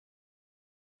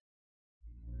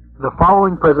The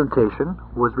following presentation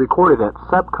was recorded at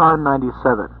SEPCON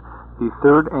 97, the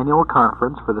third annual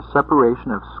conference for the separation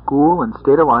of School and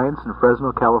State Alliance in Fresno,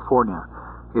 California.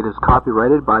 It is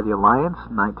copyrighted by the Alliance,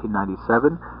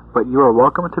 1997, but you are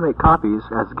welcome to make copies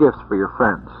as gifts for your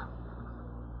friends.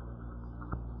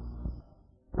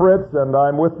 Fritz, and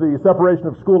I'm with the Separation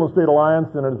of School and State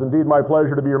Alliance, and it is indeed my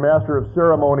pleasure to be your Master of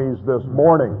Ceremonies this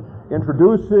morning.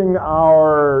 Introducing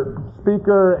our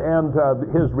speaker and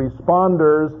his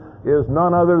responders is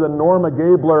none other than Norma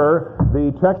Gabler, the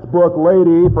textbook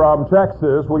lady from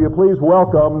Texas. Will you please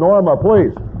welcome Norma,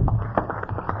 please?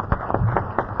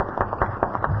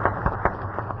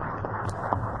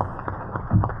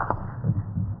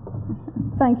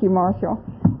 Thank you, Marshall.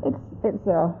 It's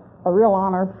a real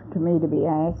honor to me to be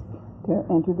asked to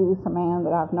introduce a man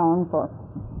that I've known for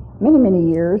many, many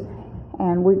years,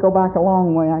 and we go back a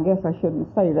long way. I guess I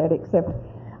shouldn't say that, except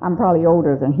I'm probably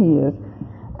older than he is.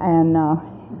 And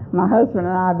my husband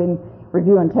and I have been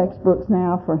reviewing textbooks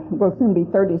now for, will soon be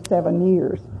 37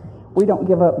 years. We don't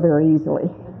give up very easily.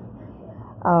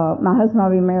 My husband and I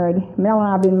have been married, Mel and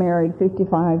I have been married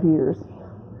 55 years.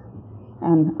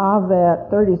 And of that,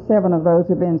 37 of those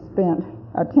have been spent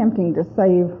attempting to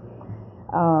save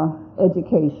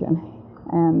education.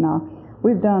 And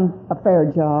we've done a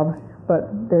fair job,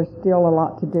 but there's still a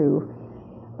lot to do.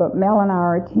 But Mel and I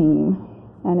are a team,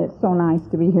 and it's so nice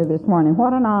to be here this morning.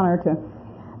 What an honor to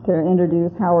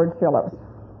introduce Howard Phillips.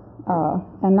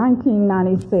 In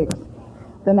 1996,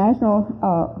 the National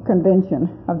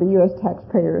Convention of the U.S.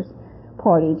 Taxpayers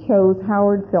Party chose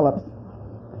Howard Phillips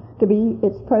to be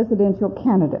its presidential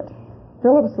candidate.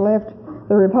 Phillips left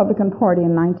the Republican Party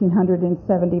in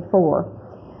 1974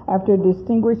 after a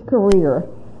distinguished career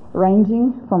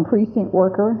ranging from precinct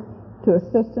worker to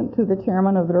assistant to the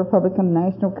chairman of the Republican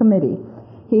National Committee.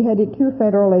 He headed 2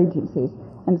 federal agencies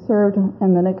and served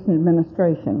in the Nixon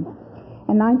administration.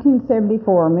 In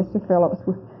 1974, Mr. Phillips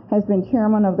has been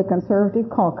chairman of the Conservative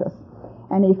Caucus,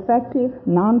 an effective,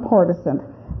 nonpartisan,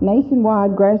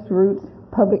 nationwide grassroots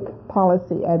public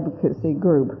policy advocacy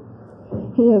group.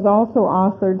 He has also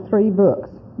authored 3 books: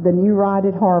 The New Right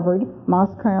at Harvard,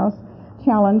 Moscow's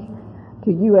Challenge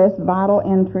to U.S. Vital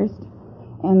Interest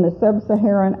in the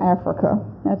Sub-Saharan Africa.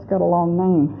 That's got a long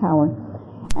name, Howard.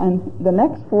 And the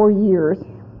next 4 years,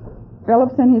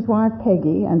 Phillips and his wife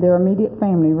Peggy and their immediate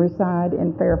family reside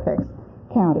in Fairfax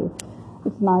County.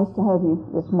 It's nice to have you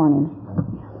this morning.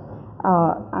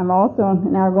 I'm also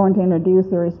now going to introduce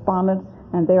the respondents,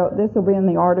 and this will be in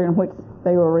the order in which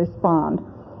they will respond.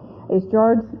 Is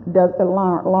George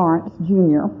Lawrence,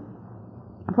 Jr.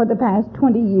 For the past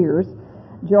 20 years,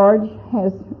 George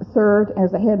has served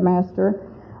as a headmaster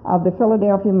of the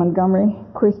Philadelphia Montgomery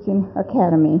Christian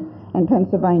Academy in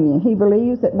Pennsylvania. He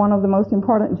believes that one of the most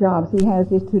important jobs he has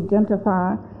is to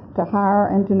identify, to hire,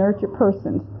 and to nurture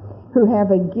persons who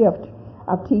have a gift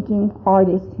of teaching,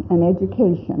 artists, and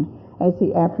education, as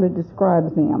he aptly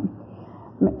describes them.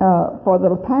 For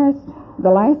the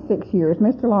last 6 years,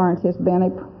 Mr. Lawrence has been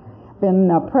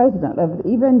president of the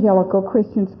Evangelical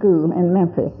Christian School in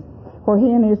Memphis, where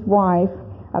he and his wife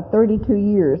of 32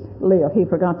 years live. He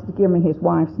forgot to give me his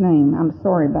wife's name. I'm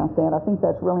sorry about that. I think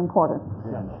that's really important.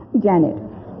 Janet.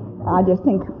 I just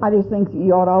think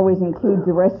you ought to always include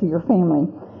the rest of your family.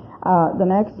 The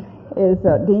next is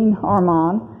Dean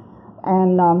Armand,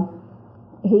 and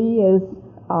he is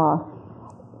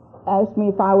asked me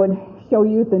if I would show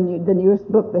you the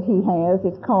newest book that he has.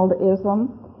 It's called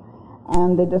Islam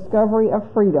and the Discovery of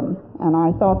Freedom, and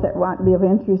I thought that might be of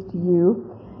interest to you.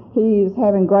 He is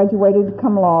having graduated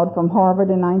cum laude from Harvard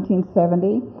in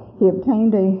 1970. He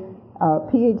obtained a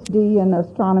PhD in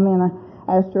astronomy and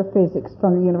astrophysics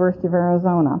from the University of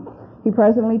Arizona. He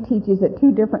presently teaches at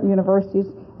 2 different universities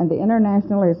and the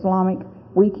International Islamic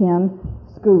Weekend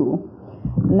School.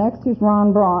 Next is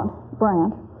Ron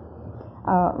Brandt.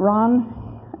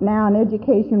 Ron, now an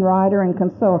education writer and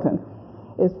consultant,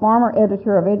 is former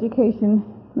editor of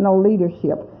Educational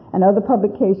Leadership and other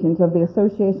publications of the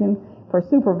Association for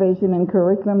Supervision and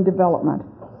Curriculum Development.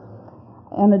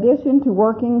 In addition to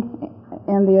working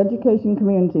in the education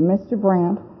community, Mr.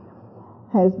 Brandt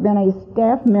has been a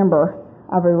staff member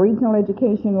of a regional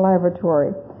education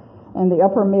laboratory in the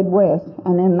upper Midwest,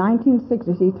 and in the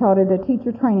 1960s he taught at a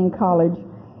teacher training college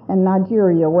in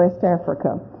Nigeria, West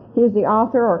Africa. He is the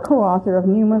author or co-author of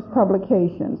numerous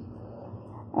publications,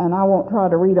 and I won't try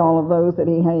to read all of those that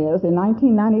he has. In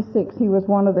 1996, he was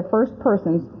one of the first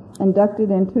persons inducted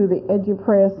into the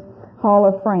EduPress Hall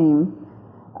of Fame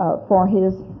for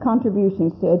his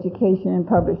contributions to education and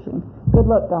publishing. Good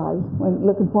luck, guys. We're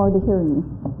looking forward to hearing you.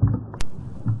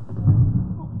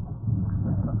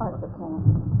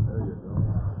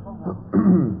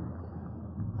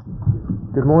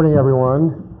 Good morning,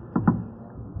 everyone.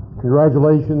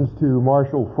 Congratulations to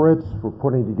Marshall Fritz for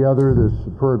putting together this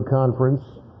superb conference.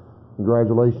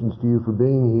 Congratulations to you for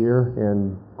being here,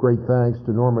 and great thanks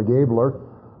to Norma Gabler,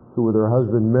 who with her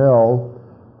husband Mel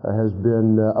has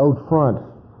been out front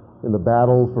in the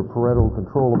battle for parental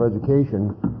control of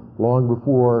education long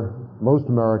before most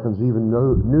Americans even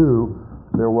knew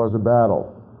there was a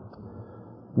battle.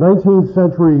 19th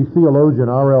century theologian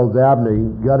R.L. Dabney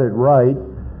got it right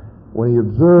when he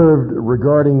observed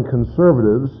regarding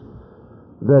conservatives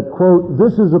that, quote,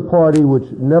 "This is a party which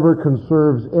never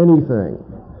conserves anything.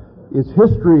 Its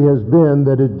history has been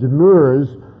that it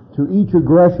demurs to each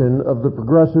aggression of the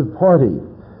progressive party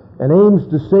and aims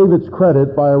to save its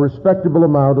credit by a respectable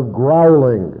amount of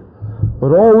growling,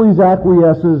 but always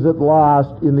acquiesces at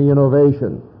last in the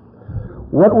innovation.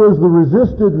 What was the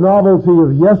resisted novelty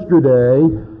of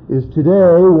yesterday is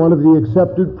today one of the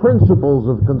accepted principles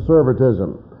of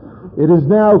conservatism. It is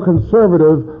now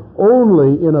conservative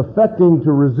only in affecting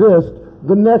to resist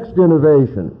the next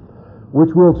innovation,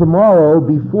 which will tomorrow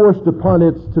be forced upon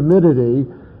its timidity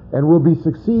and will be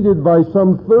succeeded by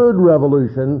some third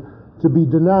revolution to be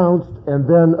denounced and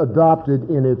then adopted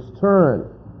in its turn.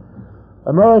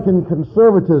 American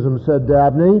conservatism," said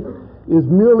Dabney, "is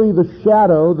merely the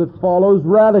shadow that follows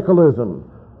radicalism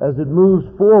as it moves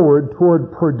forward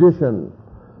toward perdition.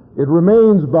 It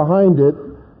remains behind it,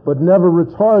 but never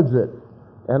retards it,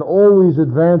 and always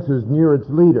advances near its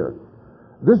leader.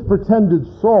 This pretended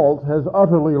salt has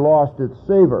utterly lost its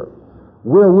savor.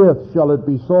 Wherewith shall it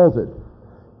be salted?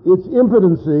 Its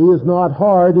impotency is not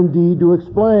hard indeed to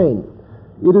explain.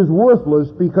 It is worthless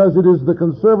because it is the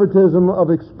conservatism of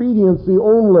expediency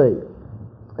only,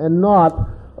 and not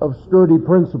of sturdy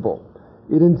principle.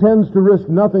 It intends to risk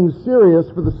nothing serious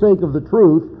for the sake of the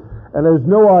truth, and has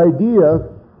no idea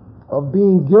of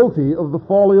being guilty of the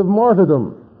folly of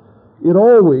martyrdom. It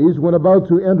always, when about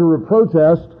to enter a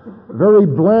protest, very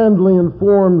blandly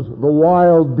informs the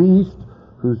wild beast,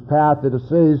 whose path it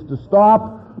essays to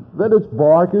stop, that its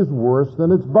bark is worse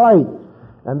than its bite,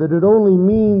 and that it only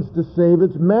means to save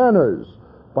its manners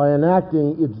by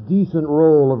enacting its decent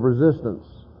role of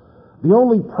resistance. The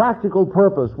only practical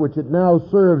purpose which it now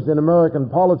serves in American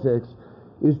politics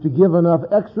is to give enough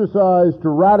exercise to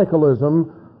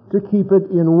radicalism to keep it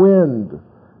in wind,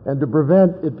 and to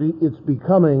prevent its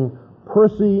becoming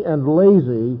pursy and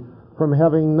lazy from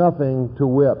having nothing to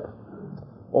whip."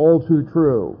 All too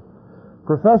true.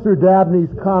 Professor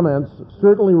Dabney's comments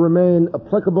certainly remain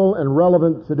applicable and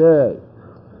relevant today.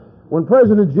 When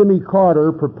President Jimmy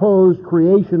Carter proposed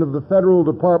creation of the Federal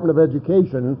Department of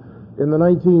Education in the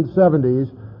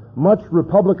 1970s, much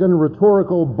Republican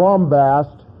rhetorical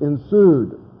bombast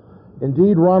ensued.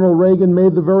 Indeed, Ronald Reagan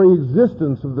made the very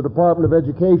existence of the Department of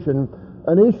Education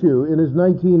an issue in his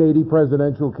 1980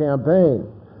 presidential campaign.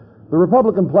 The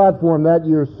Republican platform that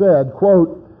year said,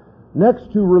 quote,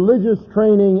 "Next to religious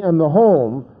training and the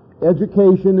home,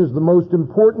 education is the most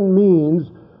important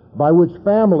means by which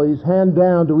families hand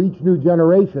down to each new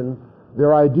generation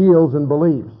their ideals and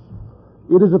beliefs.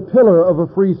 It is a pillar of a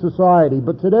free society,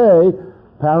 but today,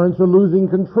 parents are losing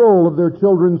control of their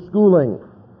children's schooling.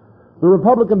 The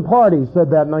Republican Party," said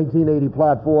that 1980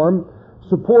 platform,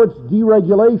 "supports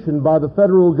deregulation by the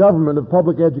federal government of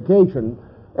public education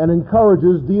and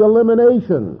encourages the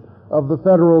elimination of the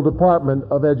Federal Department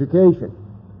of Education."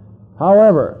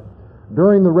 However,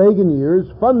 during the Reagan years,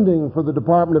 funding for the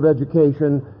Department of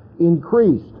Education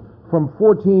increased from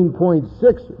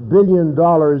 $14.6 billion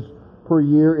per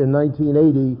year in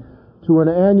 1980 to an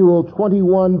annual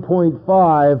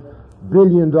 $21.5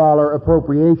 billion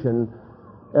appropriation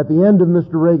at the end of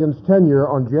Mr. Reagan's tenure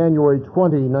on January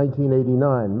 20,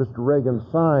 1989. Mr. Reagan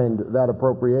signed that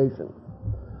appropriation.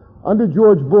 Under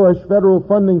George Bush, federal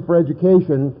funding for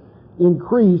education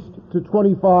increased to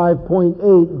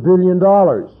 $25.8 billion.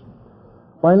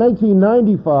 By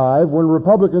 1995, when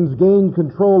Republicans gained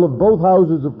control of both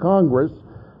houses of Congress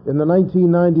in the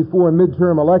 1994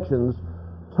 midterm elections,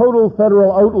 total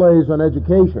federal outlays on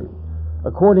education,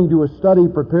 according to a study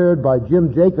prepared by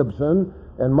Jim Jacobson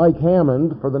and Mike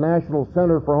Hammond for the National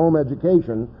Center for Home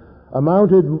Education,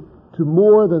 amounted to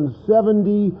more than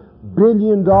 $70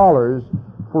 billion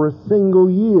for a single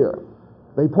year.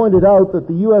 They pointed out that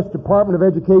the U.S. Department of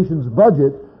Education's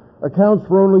budget accounts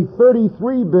for only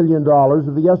 $33 billion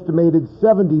of the estimated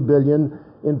 $70 billion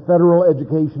in federal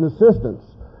education assistance.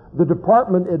 The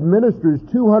department administers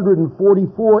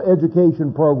 244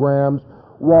 education programs,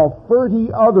 while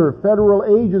 30 other federal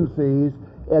agencies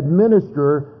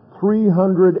administer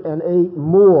 308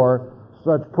 more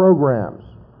such programs.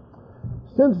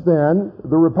 Since then,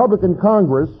 the Republican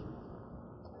Congress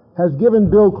has given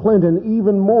Bill Clinton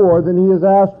even more than he has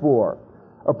asked for,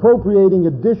 appropriating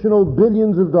additional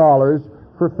billions of dollars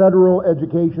for federal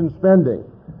education spending.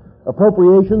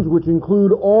 Appropriations which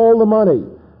include all the money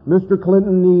Mr.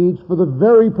 Clinton needs for the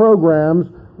very programs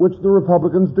which the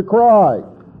Republicans decry,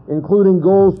 including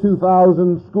Goals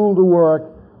 2000, School to Work,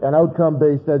 and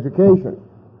outcome-based education.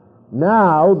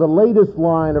 Now, the latest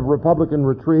line of Republican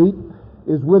retreat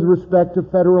is with respect to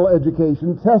federal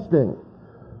education testing.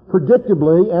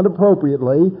 Predictably and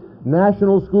appropriately,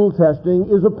 national school testing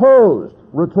is opposed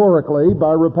rhetorically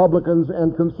by Republicans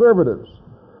and conservatives.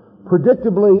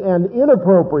 Predictably and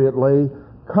inappropriately,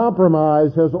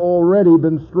 compromise has already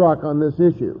been struck on this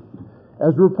issue.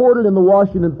 As reported in the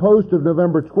Washington Post of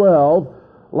November 12,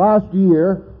 last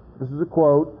year, this is a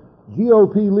quote,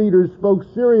 GOP leaders spoke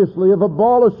seriously of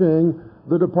abolishing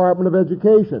the Department of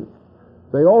Education.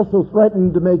 They also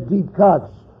threatened to make deep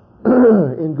cuts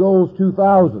in Goals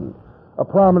 2000, a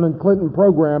prominent Clinton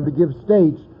program to give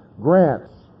states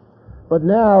grants. But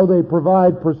now they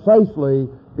provide precisely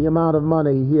the amount of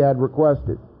money he had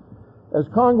requested. As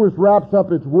Congress wraps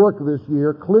up its work this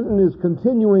year, Clinton is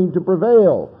continuing to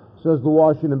prevail, says the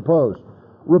Washington Post.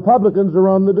 Republicans are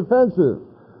on the defensive.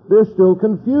 They're still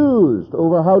confused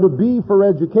over how to be for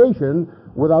education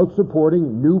without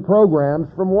supporting new programs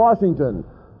from Washington,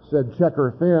 said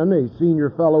Checker Finn, a senior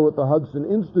fellow at the Hudson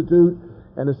Institute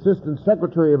and Assistant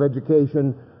Secretary of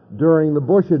Education during the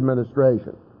Bush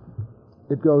administration.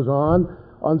 It goes on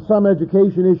some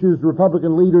education issues,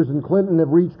 Republican leaders and Clinton have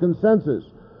reached consensus.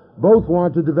 Both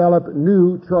want to develop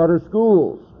new charter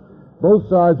schools. Both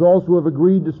sides also have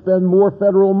agreed to spend more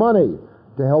federal money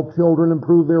to help children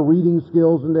improve their reading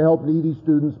skills and to help needy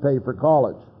students pay for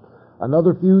college.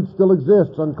 Another feud still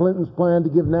exists on Clinton's plan to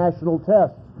give national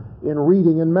tests in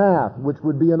reading and math, which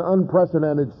would be an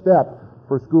unprecedented step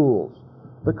for schools.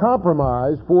 The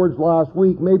compromise forged last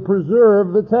week may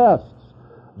preserve the tests.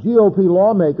 GOP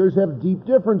lawmakers have deep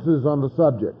differences on the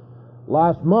subject.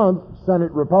 Last month,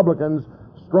 Senate Republicans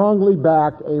strongly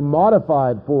backed a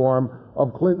modified form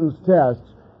of Clinton's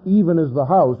tests, even as the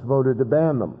House voted to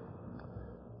ban them.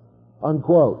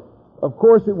 Unquote. Of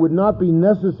course, it would not be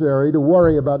necessary to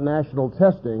worry about national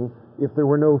testing if there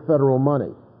were no federal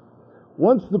money.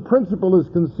 Once the principle is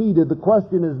conceded, the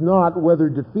question is not whether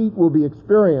defeat will be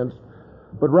experienced,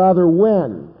 but rather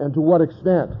when and to what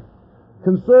extent.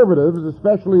 Conservatives,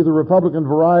 especially the Republican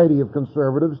variety of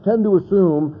conservatives, tend to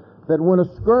assume that when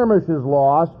a skirmish is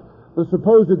lost, the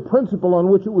supposed principle on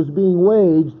which it was being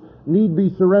waged need be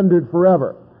surrendered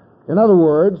forever. In other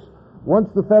words, once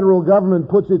the federal government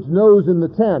puts its nose in the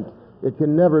tent, it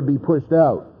can never be pushed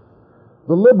out.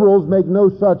 The liberals make no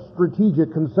such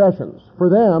strategic concessions. For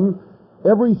them,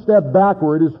 every step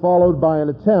backward is followed by an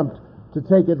attempt to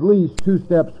take at least 2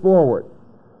 steps forward.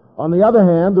 On the other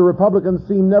hand, the Republicans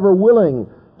seem never willing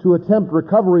to attempt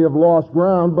recovery of lost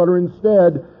ground, but are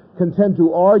instead content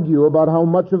to argue about how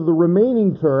much of the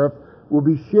remaining turf will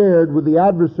be shared with the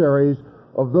adversaries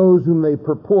of those whom they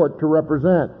purport to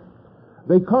represent.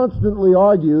 They constantly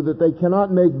argue that they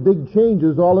cannot make big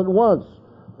changes all at once,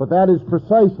 but that is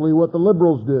precisely what the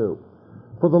liberals do.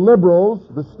 For the liberals,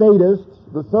 the statists,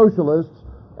 the socialists,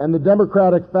 and the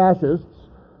democratic fascists,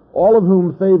 all of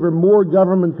whom favor more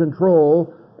government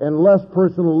control and less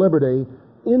personal liberty,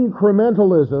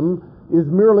 incrementalism is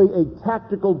merely a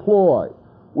tactical ploy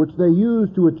which they use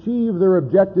to achieve their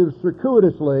objectives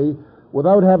circuitously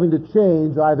without having to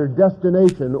change either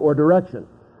destination or direction.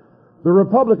 The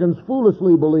Republicans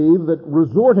foolishly believe that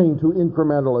resorting to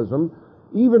incrementalism,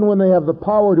 even when they have the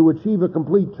power to achieve a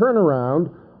complete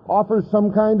turnaround, offers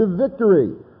some kind of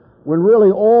victory, when really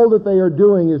all that they are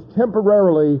doing is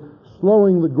temporarily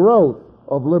slowing the growth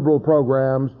of liberal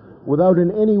programs without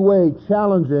in any way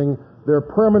challenging their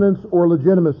permanence or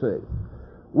legitimacy.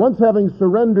 Once having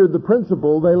surrendered the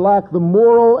principle, they lack the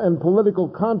moral and political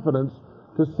confidence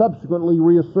to subsequently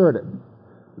reassert it.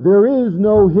 There is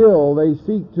no hill they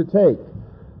seek to take,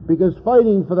 because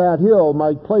fighting for that hill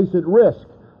might place at risk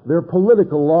their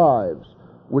political lives,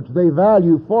 which they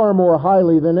value far more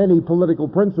highly than any political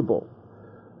principle.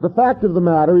 The fact of the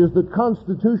matter is that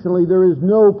constitutionally there is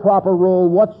no proper role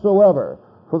whatsoever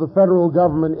for the federal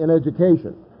government in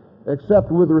education,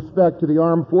 except with respect to the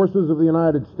armed forces of the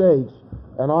United States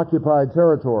and occupied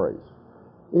territories.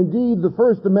 Indeed, the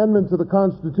First Amendment to the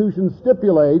Constitution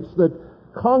stipulates that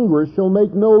Congress shall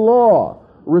make no law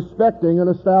respecting an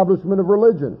establishment of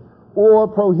religion or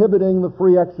prohibiting the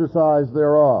free exercise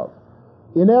thereof.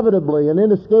 Inevitably and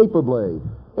inescapably,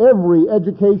 every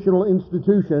educational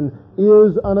institution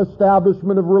is an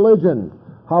establishment of religion,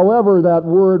 however that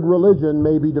word religion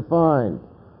may be defined.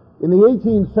 In the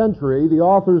 18th century, the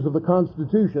authors of the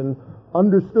Constitution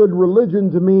understood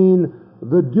religion to mean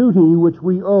the duty which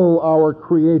we owe our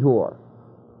Creator.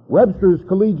 Webster's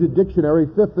Collegiate Dictionary,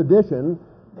 5th edition,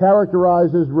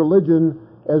 characterizes religion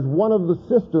as one of the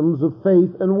systems of faith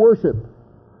and worship.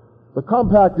 The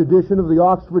compact edition of the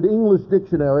Oxford English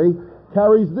Dictionary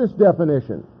carries this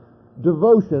definition: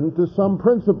 devotion to some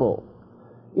principle.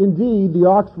 Indeed, the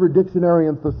Oxford Dictionary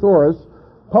and Thesaurus,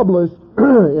 published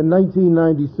in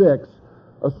 1996,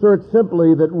 asserts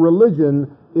simply that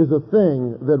religion is a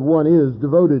thing that one is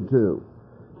devoted to.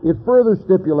 It further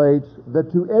stipulates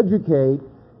that to educate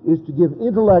is to give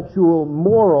intellectual,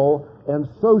 moral, and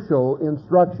social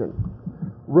instruction.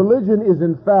 Religion is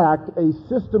in fact a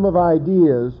system of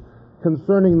ideas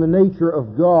concerning the nature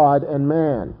of God and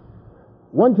man.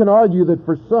 One can argue that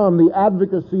for some, the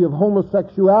advocacy of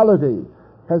homosexuality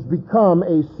has become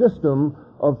a system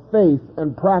of faith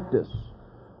and practice.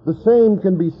 The same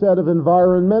can be said of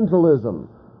environmentalism,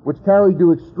 which carried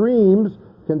to extremes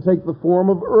can take the form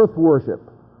of earth worship.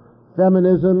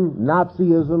 Feminism,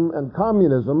 Nazism, and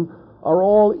communism are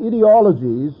all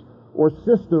ideologies or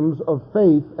systems of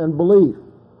faith and belief.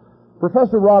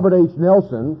 Professor Robert H.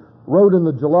 Nelson wrote in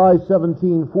the July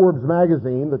 17 Forbes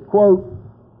magazine that, quote,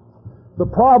 "The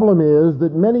problem is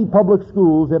that many public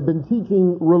schools have been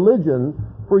teaching religion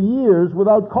for years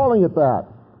without calling it that."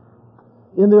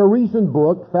 In their recent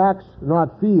book, Facts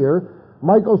Not Fear,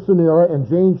 Michael Sonera and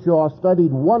Jane Shaw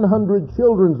studied 100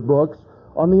 children's books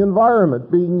on the environment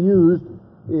being used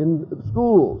in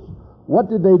schools. What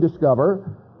did they discover?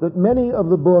 That many of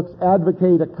the books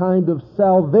advocate a kind of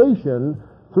salvation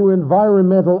through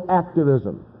environmental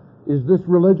activism. Is this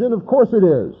religion? Of course it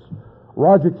is.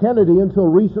 Roger Kennedy, until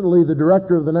recently the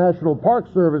director of the National Park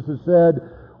Service, has said,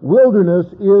 wilderness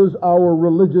is a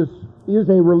religious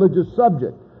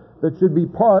subject that should be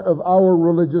part of our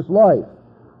religious life.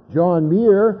 John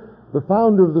Muir, the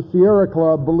founder of the Sierra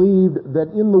Club, believed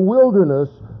that in the wilderness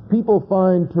people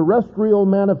find terrestrial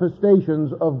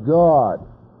manifestations of God.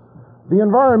 The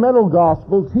environmental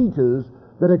gospel teaches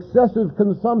that excessive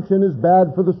consumption is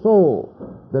bad for the soul,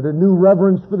 that a new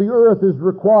reverence for the earth is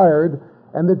required,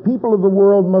 and that people of the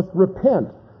world must repent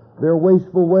their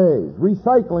wasteful ways.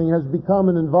 Recycling has become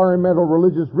an environmental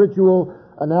religious ritual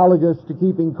analogous to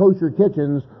keeping kosher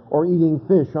kitchens or eating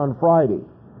fish on Friday.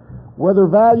 Whether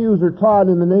values are taught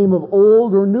in the name of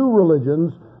old or new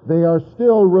religions, they are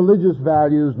still religious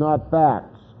values, not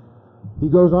facts. He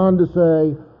goes on to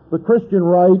say, the Christian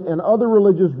right and other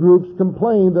religious groups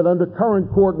complain that under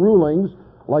current court rulings,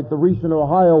 like the recent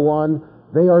Ohio one,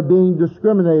 they are being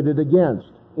discriminated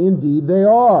against. Indeed, they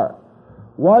are.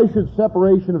 Why should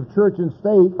separation of church and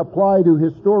state apply to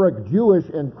historic Jewish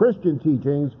and Christian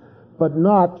teachings, but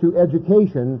not to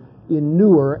education in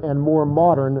newer and more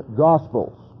modern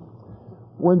gospels?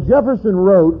 When Jefferson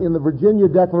wrote in the Virginia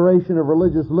Declaration of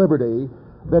Religious Liberty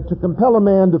that to compel a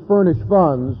man to furnish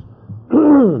funds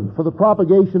for the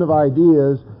propagation of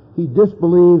ideas he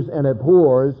disbelieves and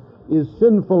abhors is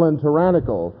sinful and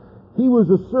tyrannical, he was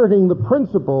asserting the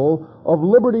principle of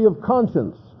liberty of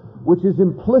conscience, which is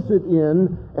implicit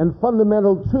in and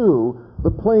fundamental to the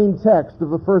plain text of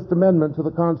the First Amendment to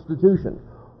the Constitution.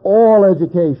 All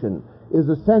education is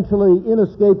essentially,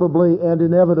 inescapably, and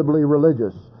inevitably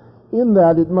religious, in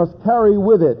that it must carry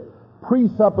with it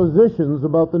presuppositions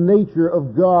about the nature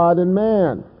of God and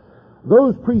man.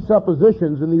 Those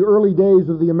presuppositions in the early days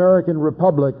of the American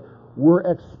Republic were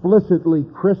explicitly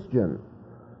Christian.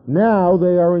 Now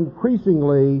they are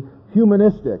increasingly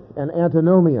humanistic and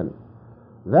antinomian.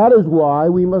 That is why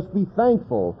we must be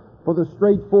thankful for the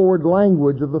straightforward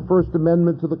language of the First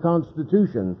Amendment to the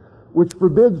Constitution, which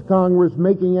forbids Congress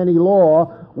making any law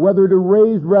whether to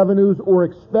raise revenues or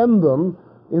expend them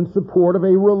in support of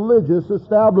a religious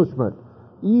establishment,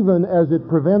 even as it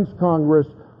prevents Congress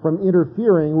from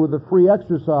interfering with the free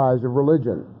exercise of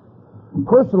religion.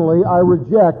 Personally, I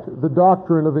reject the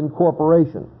doctrine of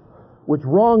incorporation, which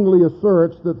wrongly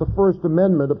asserts that the First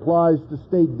Amendment applies to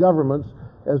state governments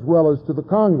as well as to the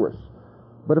Congress.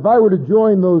 But if I were to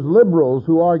join those liberals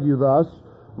who argue thus,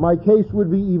 my case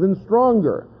would be even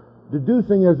stronger,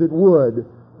 deducing as it would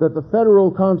that the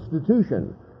federal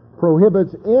Constitution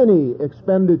prohibits any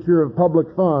expenditure of public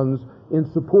funds in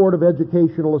support of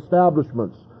educational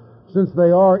establishments, since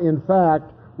they are in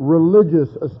fact religious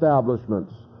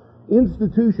establishments,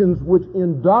 institutions which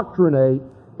indoctrinate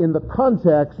in the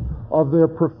context of their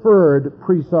preferred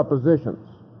presuppositions.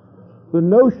 The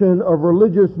notion of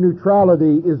religious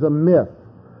neutrality is a myth.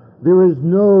 There is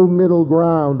no middle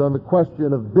ground on the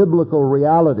question of biblical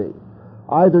reality.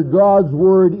 Either God's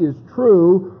word is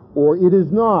true or it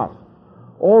is not.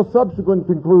 All subsequent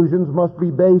conclusions must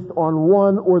be based on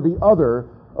one or the other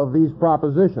of these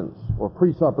propositions. or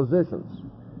presuppositions.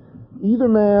 Either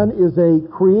man is a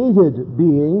created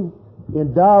being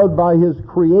endowed by his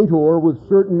creator with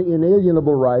certain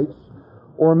inalienable rights,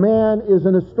 or man is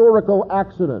an historical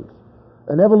accident,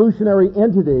 an evolutionary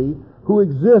entity who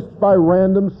exists by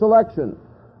random selection,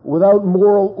 without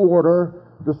moral order,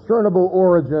 discernible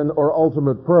origin, or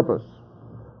ultimate purpose.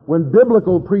 When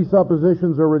biblical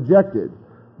presuppositions are rejected,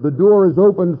 the door is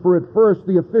opened for at first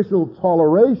the official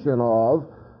toleration of,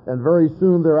 and very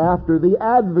soon thereafter the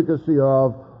advocacy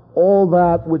of, all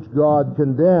that which God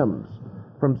condemns,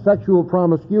 from sexual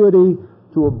promiscuity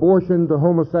to abortion to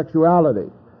homosexuality,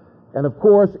 and of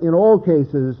course, in all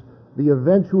cases, the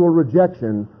eventual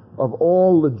rejection of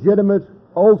all legitimate,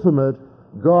 ultimate,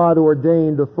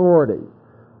 God-ordained authority.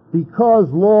 Because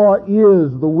law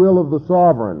is the will of the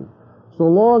sovereign, so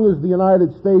long as the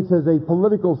United States has a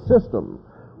political system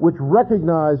which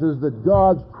recognizes that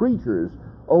God's creatures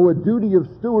owe a duty of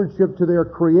stewardship to their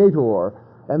Creator,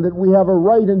 and that we have a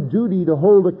right and duty to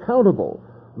hold accountable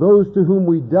those to whom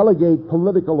we delegate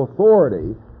political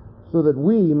authority, so that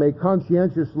we may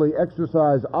conscientiously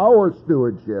exercise our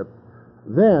stewardship,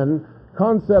 then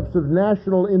concepts of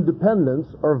national independence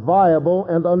are viable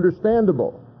and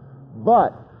understandable.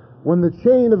 But when the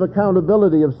chain of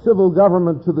accountability of civil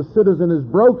government to the citizen is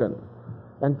broken,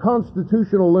 and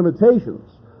constitutional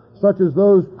limitations, such as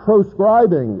those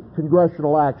proscribing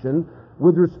congressional action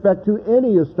with respect to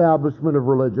any establishment of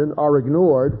religion, are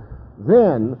ignored,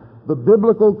 then the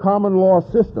biblical common law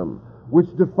system,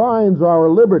 which defines our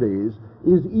liberties,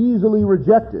 is easily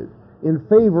rejected in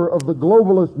favor of the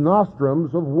globalist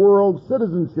nostrums of world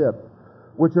citizenship,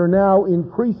 which are now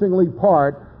increasingly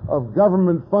part of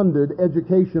government-funded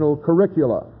educational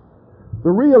curricula. The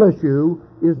real issue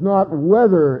is not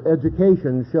whether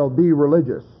education shall be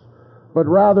religious, but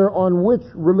rather on which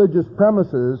religious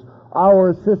premises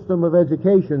our system of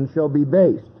education shall be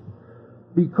based.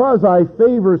 Because I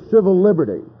favor civil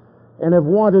liberty and have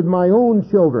wanted my own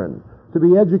children to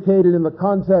be educated in the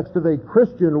context of a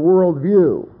Christian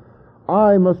worldview,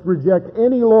 I must reject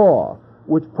any law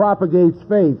which propagates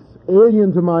faiths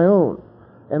alien to my own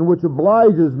and which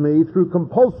obliges me through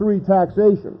compulsory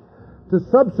taxation to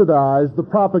subsidize the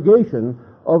propagation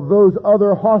of those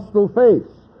other hostile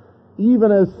faiths,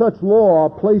 even as such law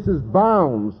places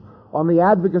bounds on the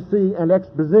advocacy and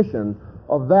exposition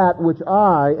of that which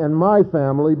I and my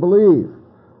family believe.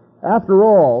 After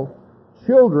all,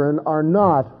 children are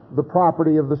not the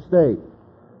property of the state,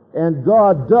 and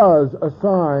God does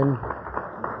assign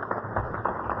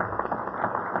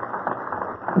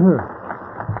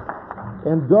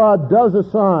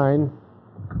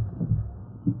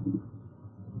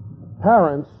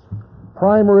parents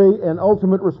primary and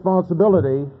ultimate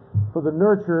responsibility for the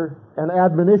nurture and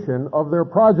admonition of their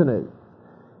progeny.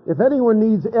 If anyone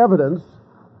needs evidence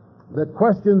that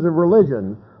questions of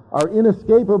religion are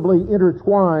inescapably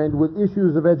intertwined with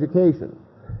issues of education,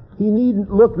 he need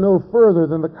look no further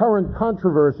than the current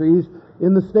controversies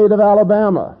in the state of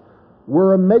Alabama,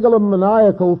 where a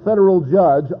megalomaniacal federal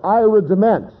judge, Ira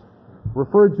Dement,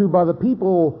 referred to by the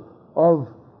people of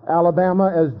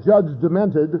Alabama as Judge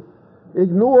Demented,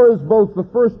 ignores both the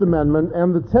First Amendment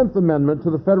and the 10th Amendment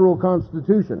to the federal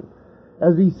Constitution,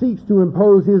 as he seeks to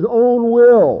impose his own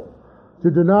will to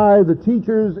deny the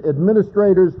teachers,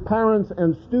 administrators, parents,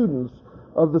 and students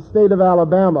of the state of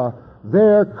Alabama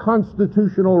their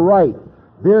constitutional right,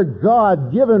 their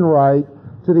God-given right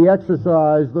to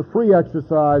the free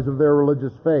exercise of their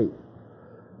religious faith.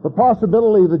 The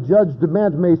possibility that Judge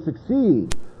Dement may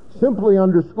succeed simply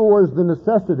underscores the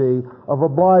necessity of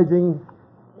obliging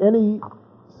any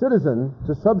citizen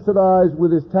to subsidize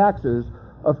with his taxes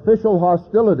official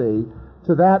hostility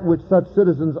to that which such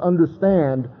citizens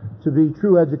understand to be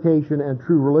true education and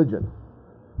true religion.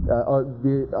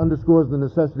 Underscores the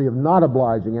necessity of not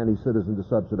obliging any citizen to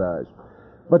subsidize.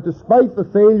 But despite the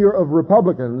failure of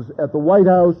Republicans at the White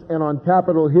House and on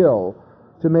Capitol Hill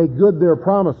to make good their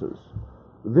promises,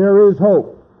 there is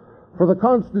hope. For the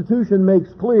Constitution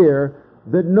makes clear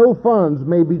that no funds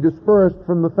may be dispersed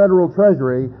from the federal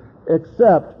treasury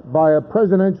except by a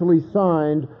presidentially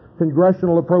signed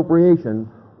congressional appropriation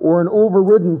or an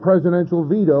overridden presidential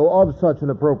veto of such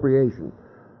an appropriation.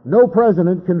 No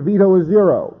president can veto a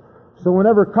zero. So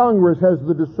whenever Congress has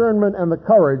the discernment and the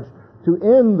courage to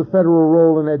end the federal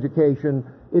role in education,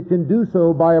 it can do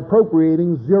so by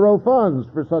appropriating zero funds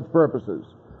for such purposes.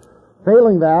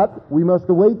 Failing that, we must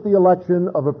await the election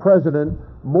of a president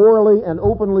morally and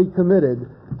openly committed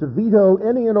to veto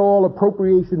any and all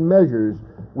appropriation measures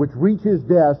which reach his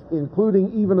desk,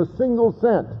 including even a single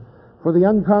cent for the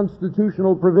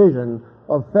unconstitutional provision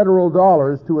of federal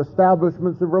dollars to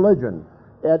establishments of religion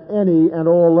at any and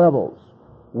all levels.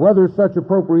 whether such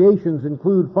appropriations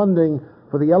include funding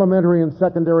for the Elementary and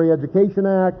Secondary Education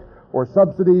Act or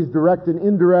subsidies direct and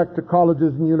indirect to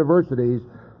colleges and universities,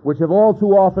 which have all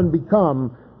too often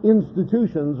become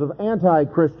institutions of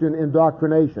anti-Christian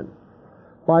indoctrination.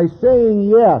 By saying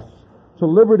yes to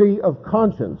liberty of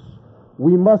conscience,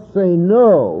 we must say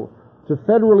no to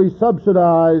federally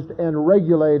subsidized and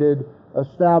regulated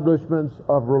establishments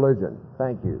of religion.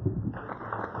 Thank you.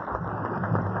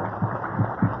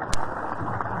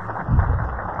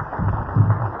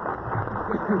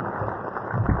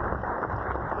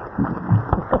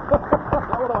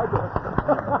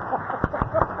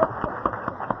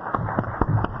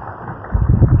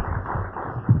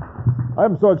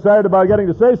 I'm so excited about getting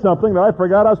to say something that I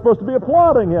forgot I was supposed to be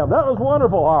applauding him. That was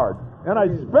wonderful, Howard. And I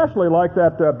especially like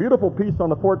that beautiful piece on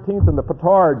the 14th and the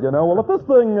petard, you know. Well, if this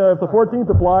thing, if the 14th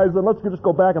applies, then let's just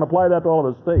go back and apply that to all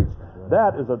of the states.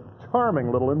 That is a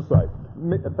charming little insight.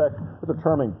 In fact, it's a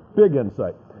charming big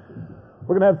insight.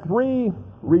 We're going to have 3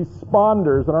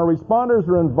 responders, and our responders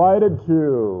are invited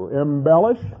to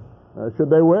embellish, should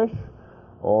they wish,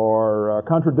 or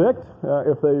contradict,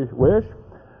 if they wish,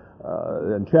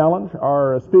 and challenge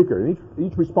our speaker.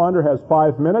 Each responder has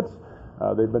 5 minutes.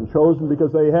 They've been chosen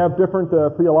because they have different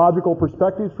theological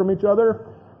perspectives from each other,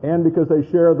 and because they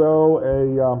share, though,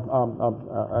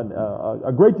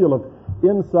 a great deal of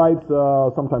insights,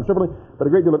 sometimes differently, but a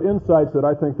great deal of insights that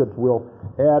I think that will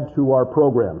add to our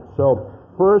program. So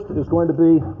first is going to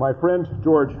be my friend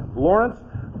George Lawrence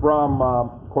from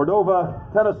Cordova,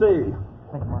 Tennessee.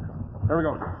 Thank you, Mark. There we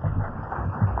go.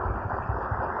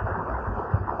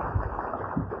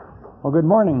 Well, good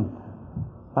morning.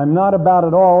 I'm not about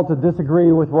at all to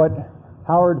disagree with what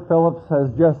Howard Phillips has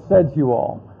just said to you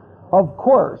all. Of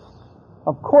course,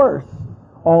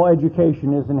 all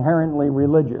education is inherently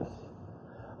religious.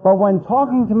 But when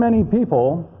talking to many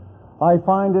people, I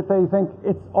find that they think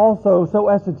it's also so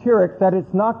esoteric that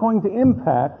it's not going to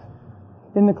impact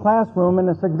in the classroom in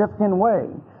a significant way.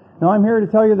 Now, I'm here to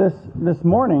tell you this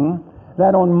morning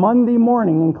that on Monday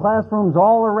morning in classrooms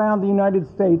all around the United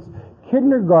States,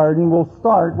 kindergarten will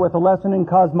start with a lesson in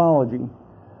cosmology.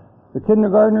 The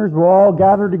kindergartners will all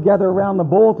gather together around the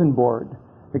bulletin board.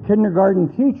 The kindergarten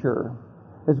teacher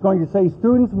is going to say,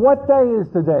 "Students, what day is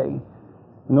today?"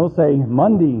 And they'll say,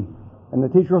 "Monday." And the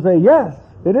teacher will say, "Yes,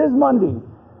 it is Monday."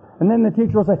 And then the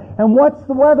teacher will say, "And what's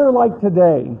the weather like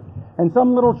today?" And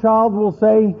some little child will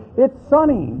say, "It's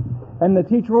sunny." And the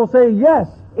teacher will say, "Yes,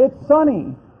 it's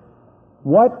sunny."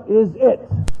 What is it?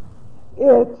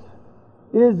 It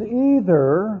is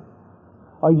either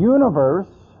a universe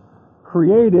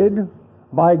created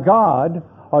by God,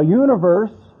 a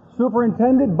universe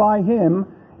superintended by Him,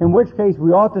 in which case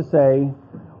we ought to say,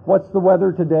 "What's the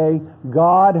weather today?"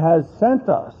 God has sent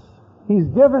us. He's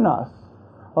given us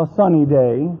a sunny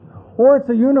day. Or it's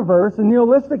a universe, a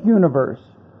nihilistic universe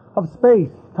of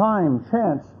space, time,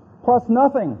 chance, plus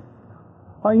nothing.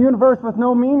 A universe with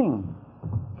no meaning.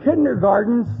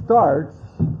 Kindergarten starts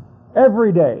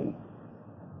every day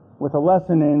with a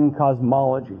lesson in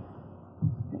cosmology.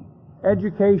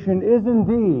 Education is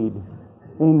indeed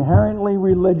inherently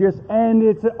religious, and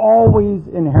it's always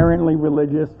inherently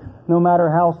religious, no matter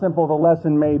how simple the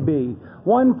lesson may be.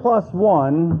 1 +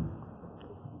 1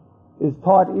 is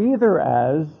taught either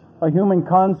as a human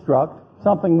construct,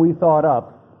 something we thought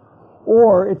up,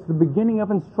 or it's the beginning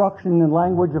of instruction in the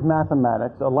language of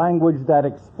mathematics, a language that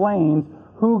explains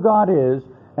who God is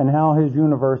and how His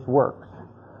universe works.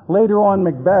 Later on,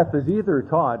 Macbeth is either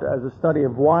taught as a study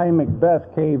of why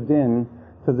Macbeth caved in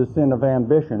to the sin of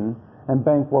ambition and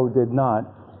Banquo did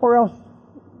not, or else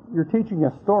you're teaching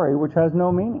a story which has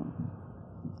no meaning.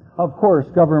 Of course,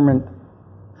 government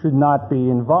should not be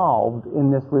involved in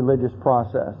this religious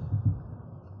process.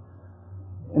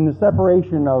 In the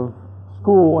separation of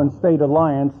school and state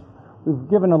alliance, we've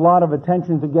given a lot of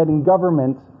attention to getting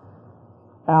government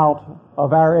out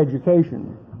of our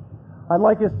education. I'd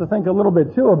like us to think a little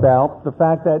bit, too, about the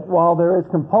fact that while there is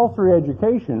compulsory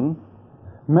education,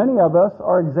 many of us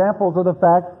are examples of the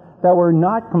fact that we're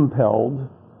not compelled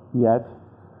yet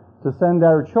to send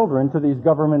our children to these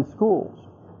government schools.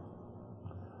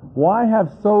 Why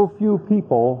have so few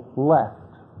people left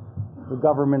the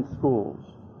government schools?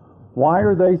 Why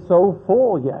are they so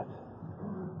full yet?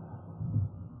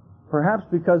 Perhaps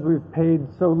because we've paid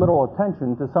so little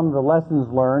attention to some of the lessons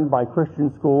learned by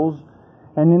Christian schools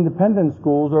and independent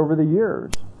schools over the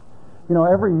years. You know,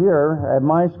 every year at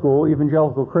my school,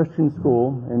 Evangelical Christian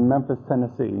School in Memphis,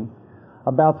 Tennessee,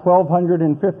 about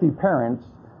 1,250 parents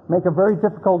make a very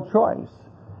difficult choice.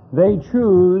 They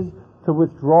choose to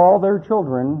withdraw their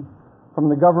children from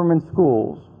the government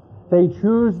schools They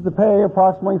choose to pay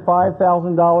approximately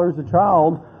 $5,000 a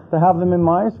child to have them in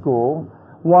my school,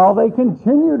 while they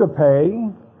continue to pay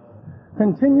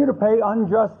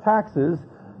unjust taxes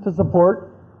to support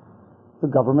the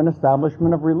government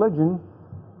establishment of religion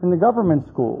in the government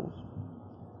schools.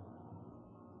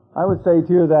 I would say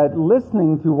to you that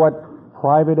listening to what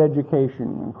private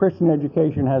education and Christian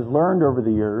education has learned over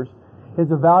the years is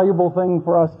a valuable thing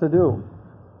for us to do.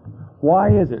 Why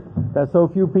is it that so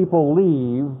few people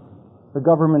leave the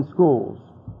government schools?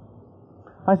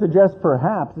 I suggest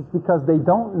perhaps it's because they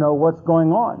don't know what's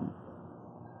going on.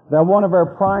 That one of our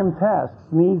prime tasks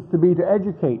needs to be to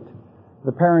educate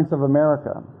the parents of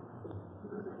America.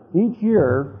 Each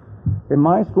year, in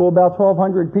my school, about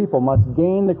 1,200 people must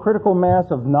gain the critical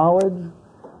mass of knowledge,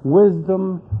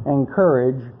 wisdom, and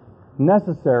courage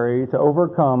necessary to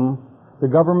overcome the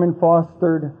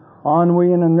government-fostered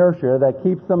ennui and inertia that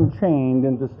keeps them chained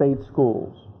into state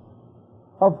schools.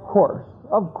 Of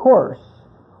course,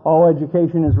 all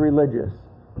education is religious.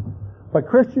 But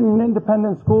Christian and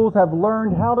independent schools have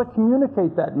learned how to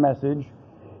communicate that message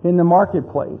in the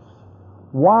marketplace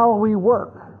while we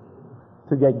work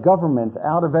to get government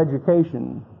out of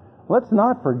education. Let's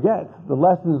not forget the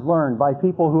lessons learned by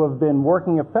people who have been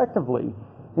working effectively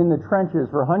in the trenches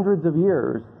for hundreds of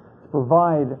years to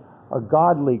provide a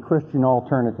godly Christian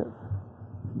alternative.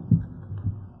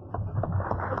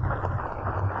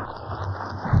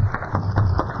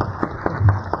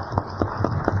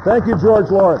 Thank you,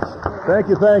 George Lawrence. Thank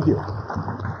you.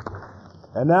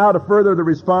 And now to further the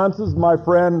responses, my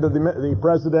friend, the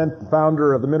president,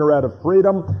 founder of the Minaret of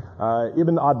Freedom,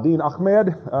 Ibn ad-Din Ahmed.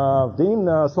 Dean,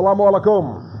 assalamu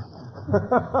alaikum.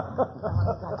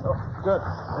 Good.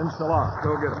 Inshallah.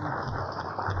 Go get it.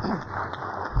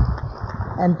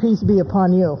 And peace be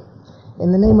upon you.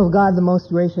 In the name of God, the most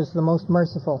gracious, the most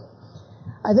merciful.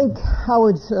 I think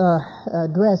Howard's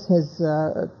address has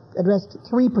addressed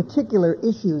three particular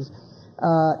issues.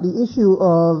 The issue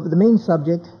of the main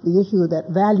subject, the issue that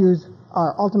values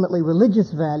are ultimately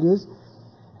religious values,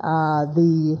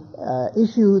 the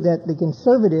issue that the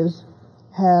conservatives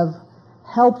have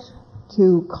helped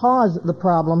to cause the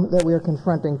problem that we are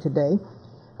confronting today,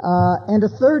 and a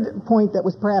third point that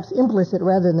was perhaps implicit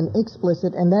rather than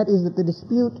explicit, and that is that the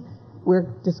dispute we're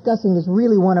discussing is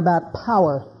really one about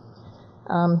power.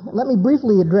 Let me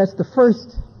briefly address the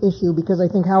first issue, because I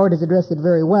think Howard has addressed it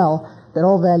very well, that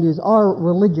all values are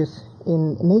religious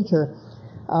in nature.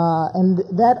 And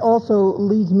that also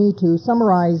leads me to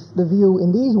summarize the view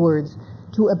in these words: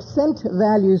 to absent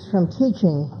values from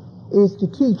teaching is to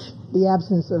teach the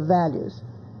absence of values.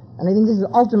 And I think this is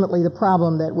ultimately the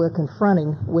problem that we're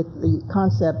confronting with the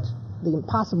concept, the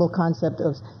impossible concept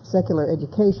of secular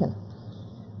education.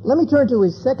 Let me turn to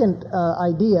his second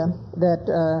idea, that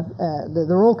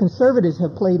the role conservatives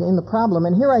have played in the problem,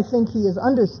 and here I think he has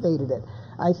understated it.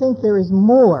 I think there is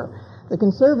more. The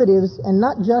conservatives, and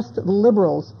not just the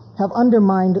liberals, have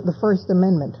undermined the First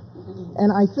Amendment. And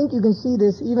I think you can see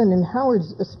this even in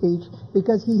Howard's speech,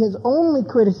 because he has only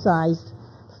criticized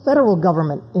federal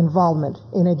government involvement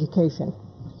in education.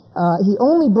 He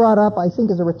only brought up, I think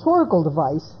as a rhetorical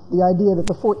device, the idea that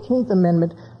the 14th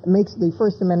Amendment makes the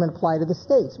First Amendment apply to the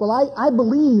states. Well, I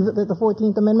believe that the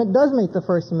 14th Amendment does make the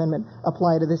First Amendment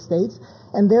apply to the states,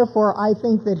 and therefore I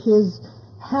think that his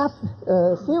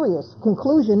half-serious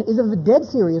conclusion is a dead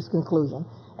serious conclusion,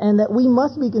 and that we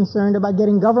must be concerned about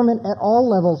getting government at all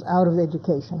levels out of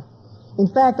education. In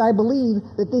fact, I believe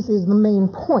that this is the main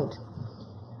point.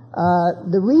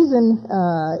 The reason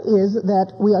is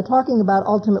that we are talking about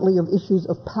ultimately of issues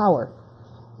of power.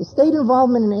 The state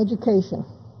involvement in education,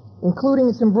 including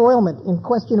its embroilment in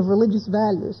question of religious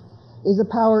values, is a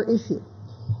power issue.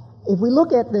 If we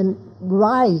look at the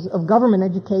rise of government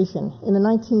education in the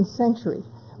 19th century,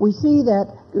 we see that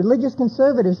religious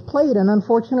conservatives played an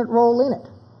unfortunate role in it.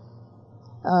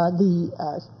 The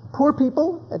poor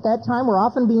people at that time were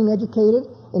often being educated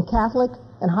in Catholic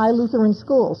and high Lutheran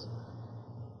schools.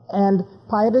 And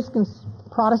pietist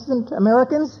Protestant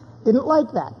Americans didn't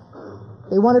like that.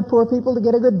 They wanted poor people to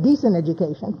get a good, decent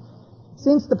education.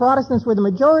 Since the Protestants were the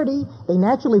majority, they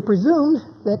naturally presumed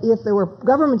that if there were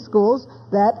government schools,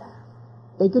 that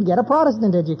they could get a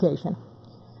Protestant education.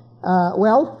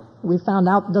 Well, we found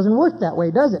out it doesn't work that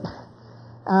way, does it?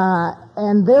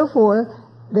 And therefore,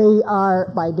 they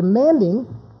are, by demanding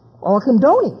or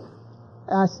condoning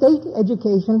state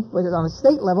education, whether on a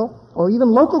state level or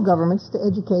even local governments to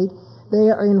educate,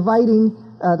 they are inviting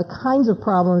the kinds of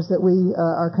problems that we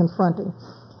are confronting.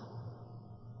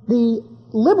 The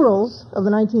liberals of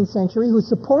the 19th century, who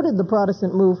supported the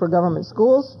Protestant move for government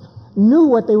schools, knew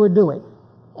what they were doing.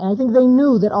 And I think they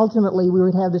knew that ultimately we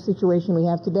would have the situation we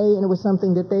have today, and it was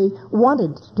something that they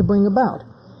wanted to bring about.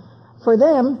 For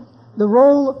them, the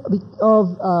role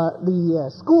of the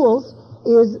schools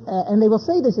is, and they will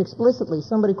say this explicitly.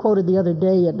 Somebody quoted the other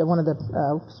day at one of the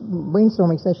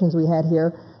brainstorming sessions we had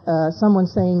here, someone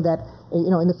saying that,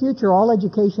 in the future all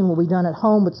education will be done at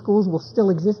home, but schools will still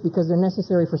exist because they're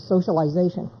necessary for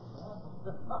socialization.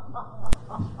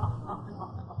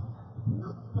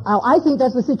 I think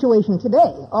that's the situation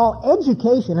today. All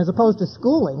education, as opposed to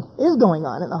schooling, is going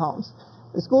on in the homes.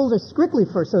 The schools are strictly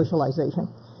for socialization.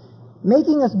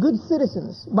 Making us good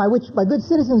citizens, by good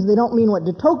citizens they don't mean what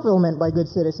de Tocqueville meant by good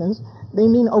citizens. They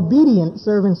mean obedient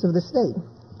servants of the state.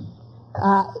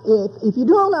 If you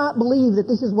do not believe that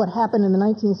this is what happened in the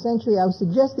 19th century, I would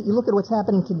suggest that you look at what's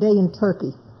happening today in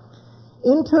Turkey.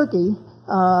 In Turkey,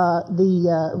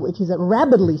 which is a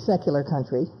rabidly secular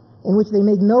country, in which they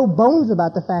make no bones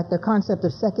about the fact their concept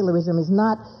of secularism is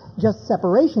not just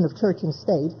separation of church and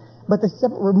state, but the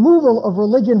removal of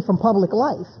religion from public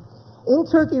life. In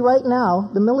Turkey right now,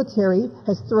 the military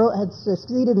has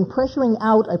succeeded in pressuring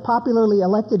out a popularly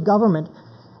elected government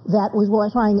that was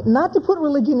trying not to put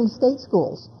religion in state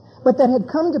schools, but that had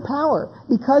come to power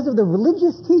because of the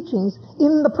religious teachings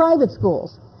in the private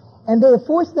schools. And they have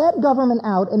forced that government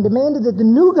out and demanded that the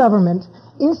new government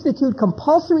institute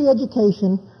compulsory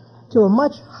education to a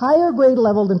much higher grade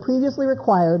level than previously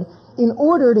required in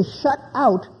order to shut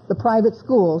out the private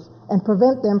schools and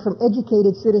prevent them from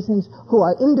educated citizens who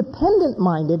are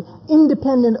independent-minded,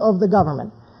 independent of the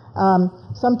government.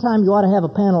 Sometime you ought to have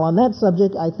a panel on that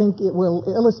subject. I think it will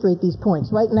illustrate these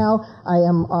points. Right now, I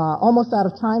am almost out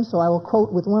of time, so I will close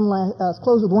with one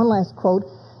last quote.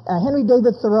 Henry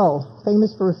David Thoreau,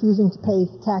 famous for refusing to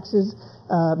pay taxes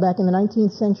back in the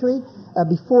 19th century,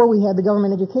 before we had the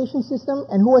government education system,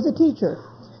 and who was a teacher.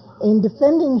 In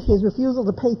defending his refusal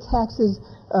to pay taxes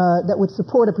that would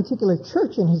support a particular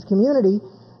church in his community,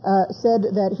 said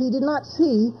that he did not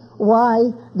see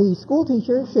why the school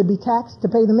teacher should be taxed to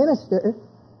pay the minister,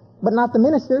 but not the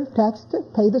minister taxed to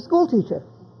pay the school teacher.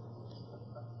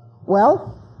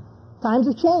 Well, times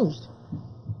have changed.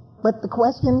 But the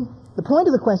point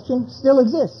of the question still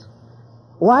exists.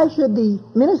 Why should the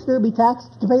minister be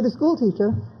taxed to pay the school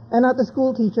teacher and not the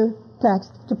school teacher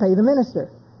taxed to pay the minister?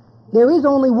 There is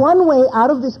only one way out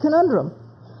of this conundrum.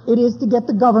 It is to get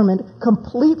the government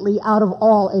completely out of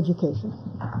all education.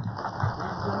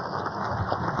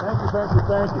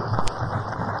 Thank you.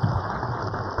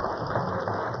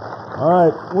 All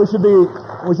right, we should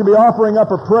be offering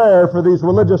up a prayer for these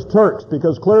religious Turks,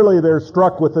 because clearly they're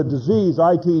struck with the disease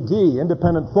ITD,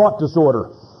 independent thought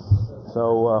disorder.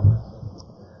 So,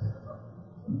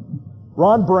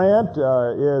 Ron Brandt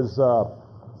is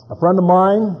a friend of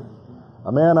mine,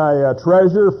 a man I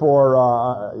treasure for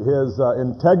his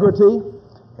integrity,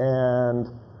 and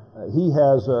he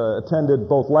has attended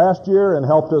both last year and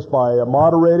helped us by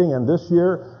moderating, and this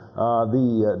year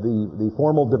the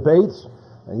formal debates.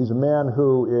 And he's a man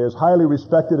who is highly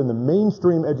respected in the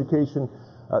mainstream education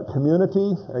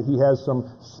community. He has some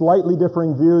slightly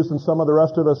differing views than some of the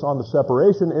rest of us on the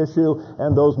separation issue,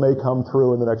 and those may come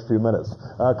through in the next few minutes.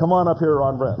 Come on up here,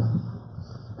 Ron Brandt.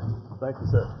 Thank you,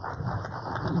 sir.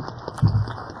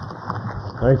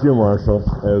 Thank you, Marshall.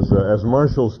 As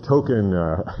Marshall's token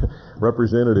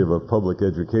representative of public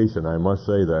education, I must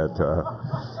say that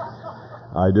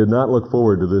I did not look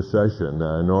forward to this session,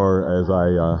 nor as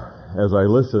I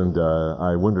listened,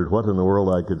 I wondered what in the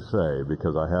world I could say,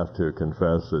 because I have to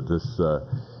confess that this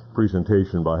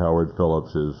presentation by Howard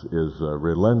Phillips is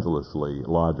relentlessly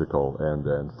logical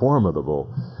and formidable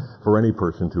for any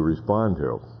person to respond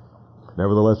to.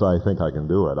 Nevertheless, I think I can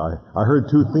do it. I heard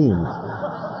two themes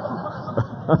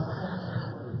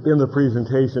in the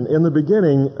presentation. In the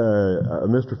beginning,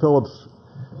 Mr. Phillips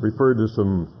referred to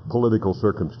some political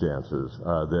circumstances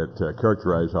that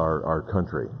characterize our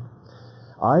country.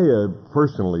 I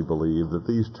personally believe that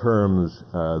these terms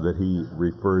that he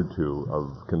referred to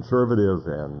of conservative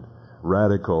and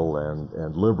radical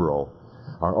and liberal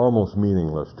are almost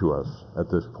meaningless to us at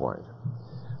this point.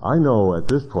 I know at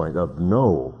this point of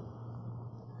no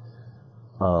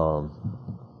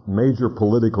major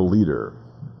political leader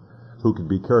who could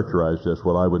be characterized as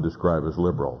what I would describe as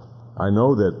liberal. I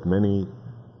know that many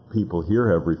people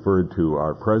here have referred to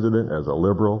our president as a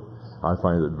liberal. I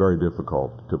find it very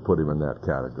difficult to put him in that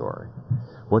category.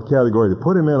 What category to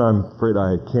put him in, I'm afraid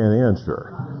I can't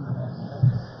answer.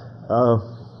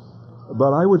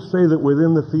 But I would say that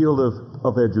within the field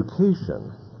of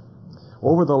education,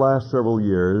 over the last several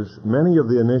years, many of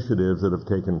the initiatives that have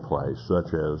taken place,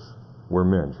 such as were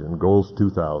mentioned, Goals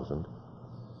 2000,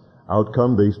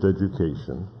 outcome-based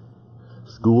education,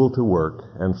 school to work,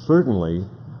 and certainly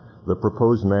the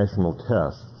proposed national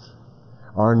tests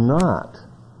are not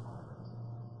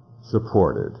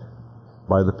supported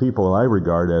by the people I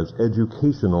regard as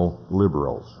educational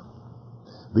liberals.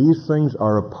 These things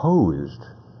are opposed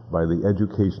by the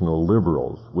educational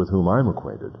liberals with whom I'm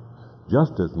acquainted,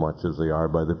 just as much as they are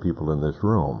by the people in this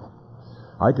room.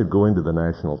 I could go into the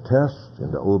national tests,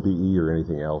 into OBE or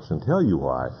anything else, and tell you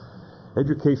why.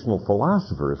 Educational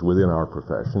philosophers within our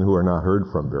profession, who are not heard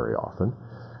from very often,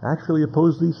 actually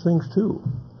oppose these things too.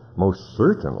 Most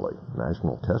certainly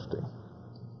national testing.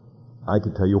 I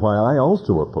could tell you why I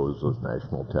also oppose those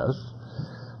national tests,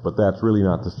 but that's really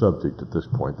not the subject at this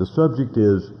point. The subject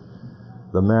is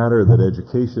the matter that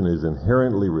education is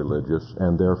inherently religious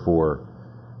and therefore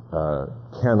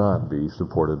cannot be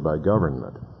supported by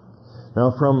government. Now,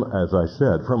 as I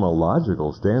said, from a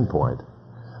logical standpoint,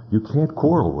 you can't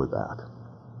quarrel with that.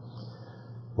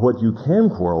 What you can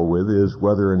quarrel with is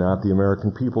whether or not the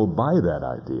American people buy that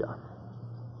idea.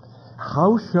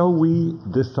 How shall we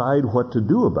decide what to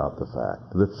do about the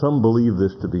fact that some believe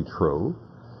this to be true,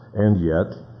 and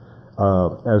yet,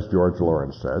 as George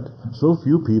Lawrence said, so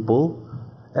few people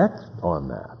act on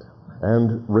that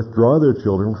and withdraw their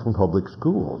children from public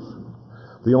schools?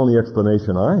 The only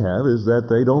explanation I have is that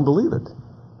they don't believe it.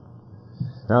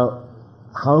 Now,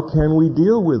 how can we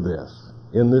deal with this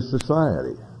in this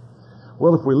society?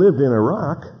 Well, if we lived in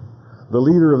Iraq, the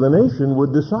leader of the nation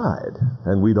would decide,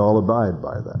 and we'd all abide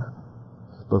by that.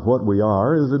 But what we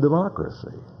are is a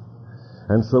democracy.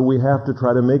 And so we have to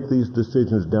try to make these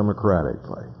decisions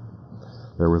democratically.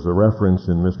 There was a reference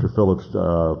in Mr. Phillips'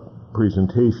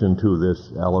 presentation to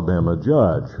this Alabama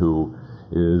judge who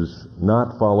is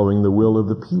not following the will of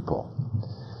the people.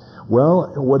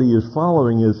 Well, what he is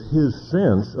following is his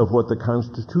sense of what the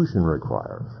Constitution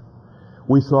requires.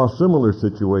 We saw similar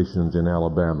situations in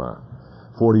Alabama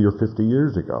 40 or 50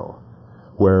 years ago,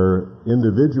 where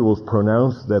individuals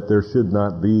pronounced that there should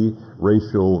not be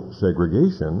racial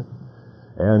segregation,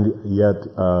 and yet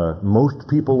most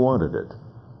people wanted it.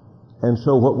 And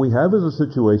so what we have is a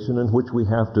situation in which we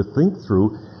have to think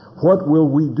through, what will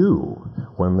we do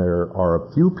when there are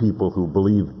a few people who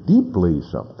believe deeply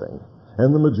something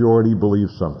and the majority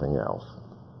believes something else?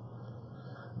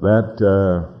 That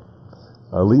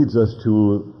leads us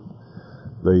to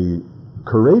the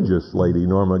courageous lady,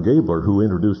 Norma Gabler, who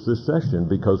introduced this session,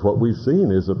 because what we've seen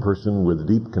is a person with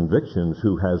deep convictions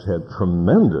who has had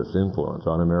tremendous influence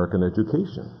on American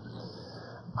education.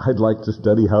 I'd like to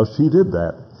study how she did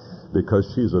that,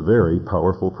 because she's a very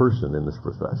powerful person in this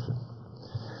profession.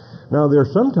 Now, there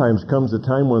sometimes comes a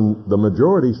time when the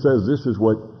majority says this is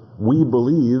what we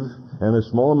believe, and a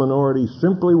small minority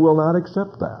simply will not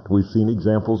accept that. We've seen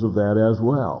examples of that as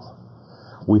well.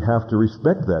 We have to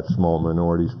respect that small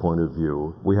minority's point of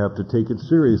view. We have to take it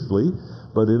seriously,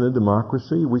 but in a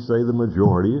democracy, we say the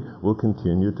majority will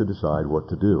continue to decide what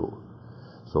to do.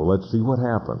 So let's see what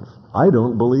happens. I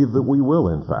don't believe that we will,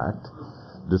 in fact,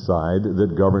 decide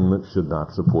that government should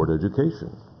not support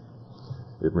education.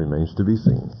 It remains to be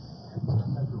seen.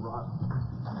 Thank you, Ron.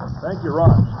 Thank you,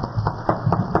 Ron.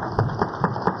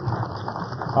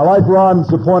 I like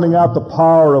Ron's pointing out the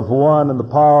power of one and the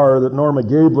power that Norma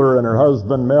Gabler and her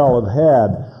husband Mel have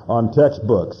had on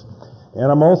textbooks. And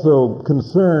I'm also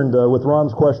concerned with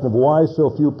Ron's question of why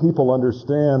so few people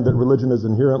understand that religion is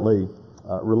inherently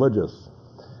religious.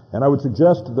 And I would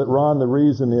suggest that, Ron, the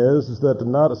reason is that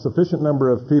not a sufficient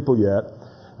number of people yet,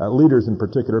 leaders in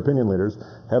particular, opinion leaders,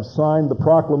 have signed the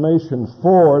proclamation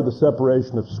for the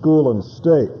separation of school and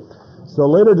state. So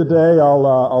later today,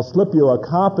 I'll slip you a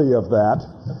copy of that,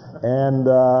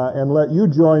 and let you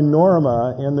join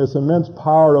Norma in this immense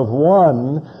power of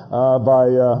one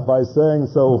by saying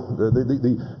so.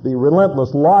 The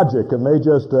relentless logic, and may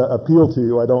just appeal to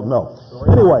you. I don't know.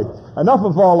 Anyway, enough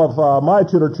of all of my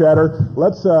chitter chatter.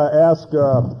 Let's ask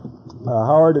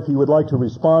Howard if he would like to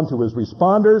respond to his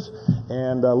responders,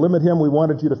 and limit him. We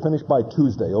wanted you to finish by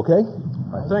Tuesday. Okay?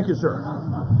 Thank you, sir.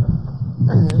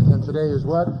 And today is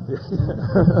what?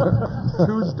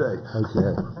 Tuesday.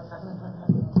 Okay.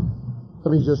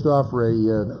 Let me just offer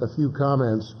a few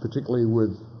comments, particularly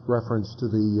with reference to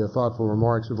the thoughtful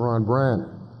remarks of Ron Brandt.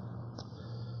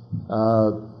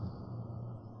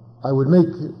 I would make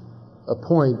a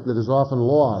point that is often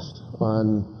lost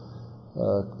on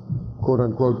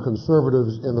quote-unquote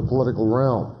conservatives in the political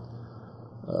realm.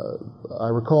 I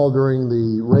recall during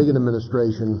the Reagan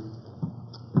administration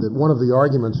that one of the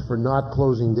arguments for not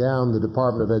closing down the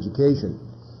Department of Education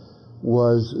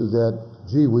was that,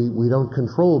 gee, we don't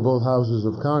control both houses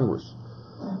of Congress.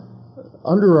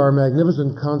 Under our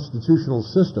magnificent constitutional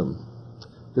system,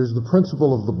 there's the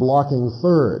principle of the blocking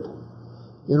third.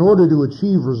 In order to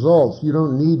achieve results, you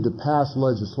don't need to pass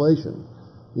legislation.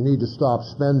 You need to stop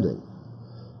spending.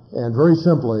 And very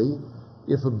simply,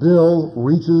 if a bill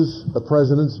reaches a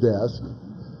president's desk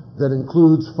that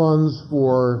includes funds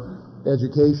for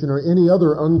education or any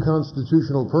other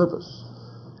unconstitutional purpose,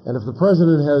 and if the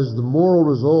president has the moral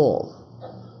resolve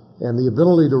and the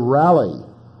ability to rally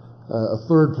a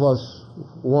third plus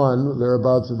one,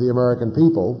 thereabouts, of the American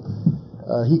people,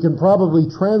 he can probably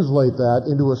translate that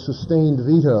into a sustained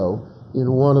veto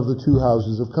in one of the two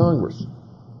houses of Congress.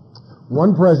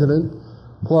 One president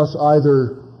plus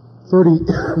either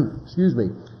 34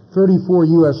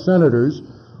 U.S. senators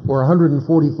or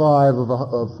 145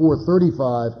 of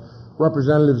 435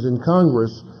 representatives in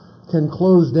Congress can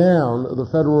close down the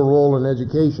federal role in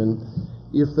education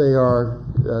if they are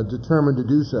determined to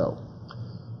do so.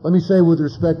 Let me say with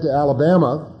respect to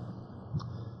Alabama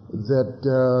that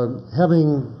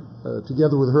having,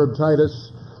 together with Herb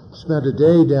Titus, spent a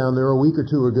day down there a week or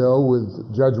two ago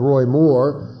with Judge Roy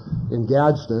Moore in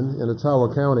Gadsden in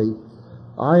Ottawa County,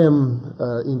 I am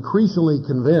increasingly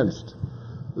convinced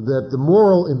that the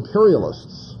moral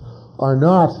imperialists are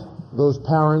not those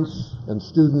parents and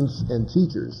students and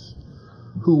teachers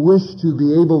who wish to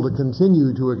be able to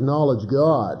continue to acknowledge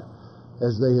God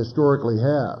as they historically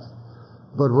have,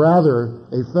 but rather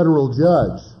a federal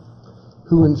judge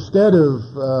who, instead of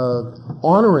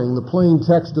honoring the plain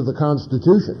text of the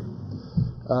Constitution,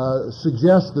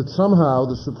 suggests that somehow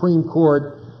the Supreme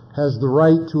Court has the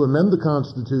right to amend the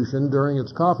Constitution during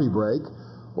its coffee break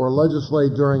or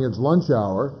legislate during its lunch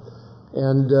hour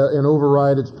and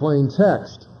override its plain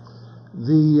text.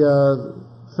 The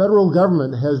federal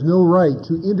government has no right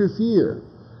to interfere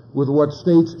with what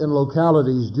states and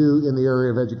localities do in the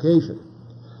area of education.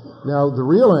 Now, the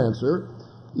real answer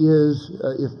is,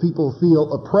 if people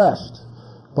feel oppressed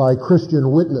by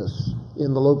Christian witness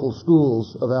in the local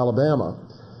schools of Alabama,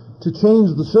 to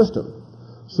change the system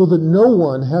so that no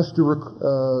one has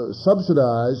to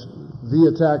subsidize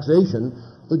via taxation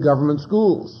the government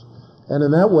schools. And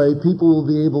in that way, people will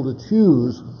be able to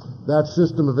choose that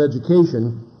system of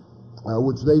education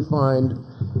which they find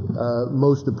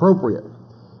most appropriate.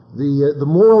 The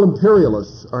moral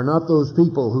imperialists are not those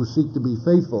people who seek to be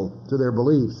faithful to their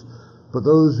beliefs, but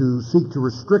those who seek to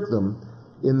restrict them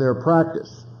in their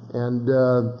practice. And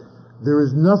there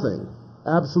is nothing,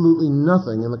 absolutely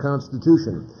nothing in the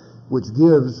Constitution which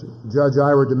gives Judge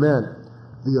Ira DeMent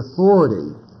the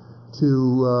authority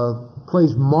to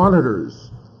place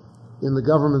monitors in the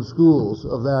government schools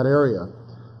of that area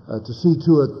to see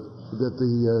to it that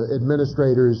the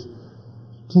administrators,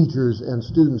 teachers, and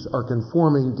students are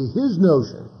conforming to his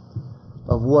notion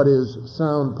of what is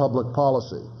sound public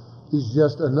policy. He's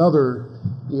just another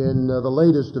in the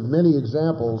latest of many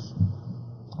examples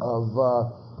of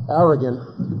arrogant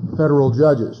federal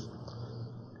judges.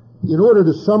 In order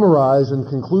to summarize and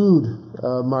conclude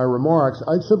my remarks,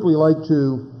 I'd simply like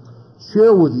to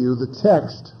share with you the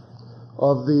text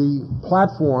of the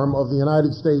platform of the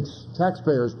United States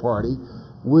Taxpayers Party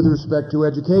with respect to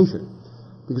education,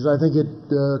 because I think it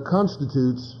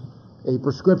constitutes a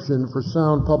prescription for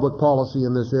sound public policy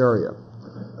in this area.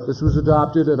 This was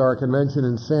adopted at our convention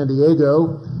in San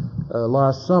Diego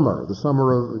last summer, the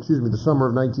summer of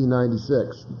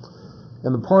 1996.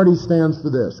 And the party stands for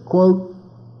this, quote,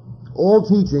 "All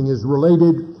teaching is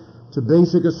related to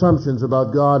basic assumptions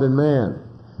about God and man.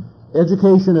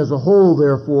 Education as a whole,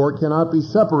 therefore, cannot be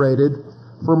separated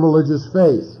from religious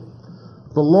faith.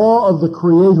 The law of the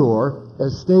Creator,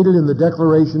 as stated in the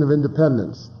Declaration of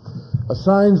Independence,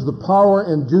 assigns the power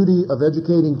and duty of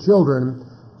educating children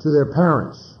to their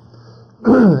parents.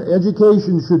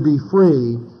 Education should be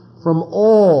free from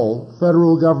all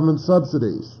federal government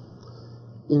subsidies,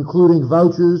 including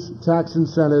vouchers, tax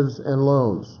incentives, and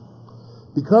loans.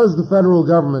 Because the federal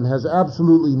government has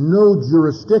absolutely no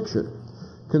jurisdiction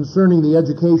concerning the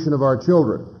education of our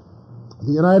children,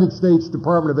 the United States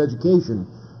Department of Education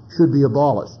should be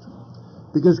abolished.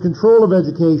 Because control of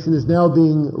education is now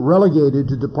being relegated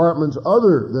to departments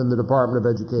other than the Department of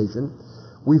Education,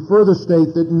 we further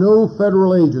state that no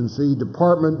federal agency,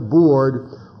 department, board,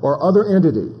 or other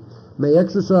entity may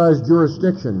exercise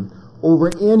jurisdiction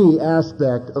over any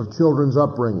aspect of children's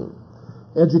upbringing.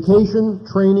 Education,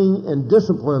 training, and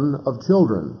discipline of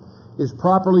children is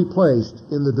properly placed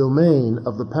in the domain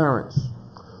of the parents.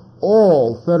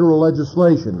 All federal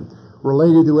legislation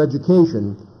related to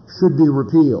education should be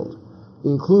repealed,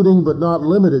 including but not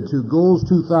limited to Goals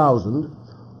 2000,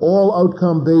 all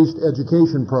outcome-based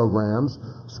education programs,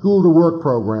 school-to-work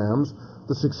programs,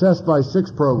 the Success by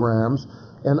Six programs,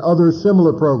 and other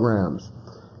similar programs,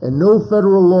 and no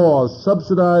federal laws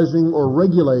subsidizing or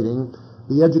regulating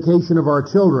the education of our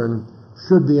children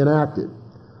should be enacted.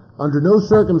 Under no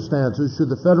circumstances should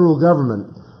the federal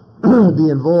government be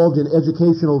involved in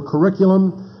educational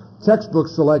curriculum, textbook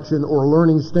selection, or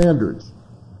learning standards,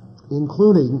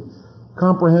 including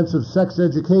comprehensive sex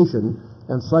education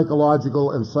and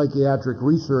psychological and psychiatric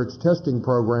research testing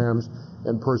programs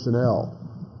and personnel.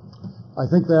 I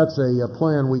think that's a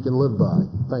plan we can live by.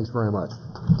 Thanks very much.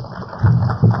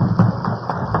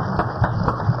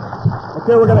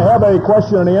 Okay, we're going to have a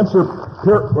question and answer.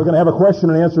 We're going to have a question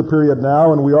and answer period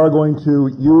now, and we are going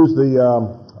to use the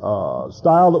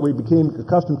style that we became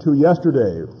accustomed to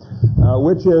yesterday,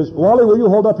 which is, Wally, will you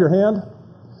hold up your hand?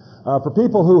 For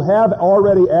people who have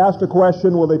already asked a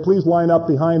question, will they please line up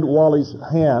behind Wally's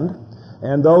hand?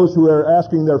 And those who are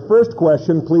asking their first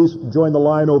question, please join the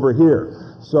line over here.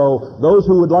 So those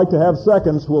who would like to have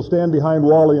seconds will stand behind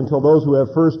Wally until those who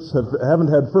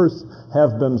haven't had firsts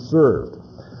have been served.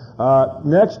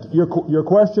 Next, your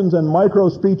questions and micro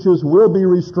speeches will be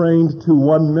restrained to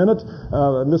 1 minute.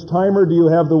 Ms. Timer, do you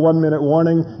have the 1 minute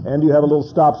warning? And do you have a little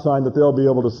stop sign that they'll be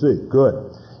able to see? Good.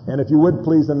 And if you would,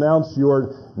 please announce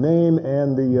your name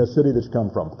and the city that you come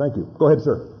from. Thank you. Go ahead,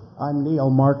 sir. I'm Neil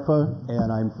Markfa,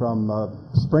 and I'm from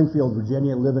Springfield,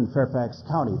 Virginia, live in Fairfax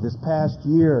County. This past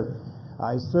year,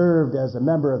 I served as a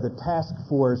member of the task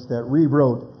force that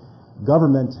rewrote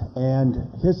government and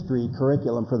history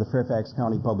curriculum for the Fairfax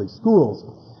County Public Schools.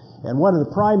 And one of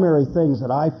the primary things that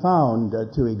I found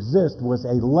to exist was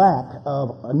a lack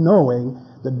of knowing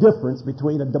the difference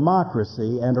between a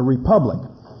democracy and a republic.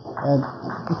 And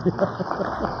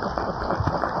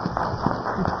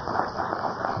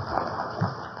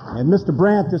and Mr.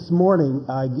 Brandt, this morning,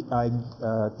 I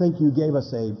think you gave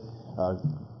us a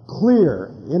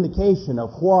clear indication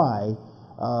of why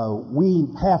we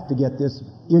have to get this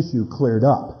issue cleared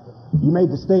up. You made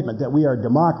the statement that we are a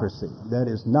democracy. That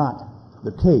is not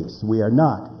the case. We are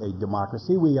not a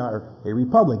democracy. We are a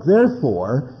republic.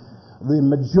 Therefore, the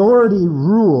majority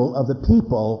rule of the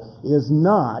people is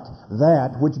not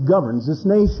that which governs this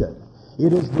nation.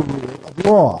 It is the rule of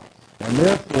law. And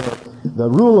therefore, the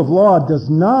rule of law does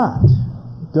not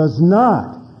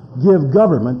give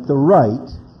government the right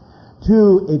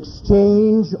to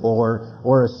exchange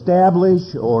or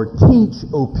establish or teach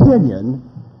opinion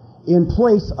in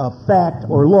place of fact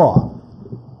or law.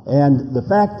 And the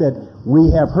fact that we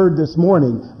have heard this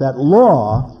morning that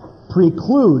law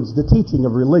precludes the teaching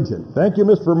of religion. Thank you,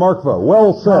 Mr. Markva.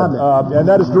 Well said. And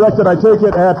that is directed, I take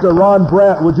it, at Ron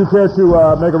Brandt. Would you care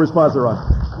to make a response to Ron?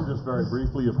 Just very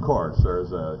briefly, of course,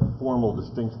 there's a formal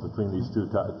distinction between these two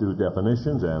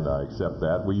definitions, and I accept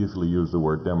that. We usually use the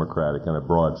word democratic in a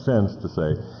broad sense to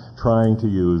say trying to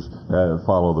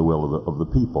follow the will of the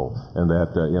people, and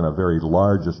that in a very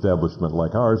large establishment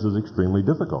like ours is extremely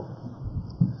difficult.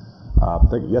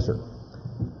 Thank you. Yes, sir.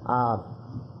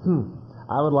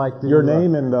 I would like to... Your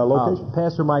name and location?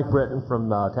 Pastor Mike Britton from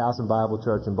Towson Bible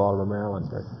Church in Baltimore, Maryland.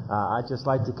 I'd just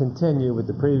like to continue with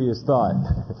the previous thought.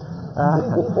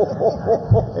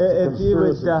 If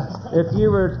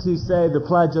you were to say the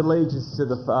Pledge of Allegiance to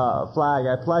the flag,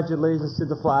 I pledge allegiance to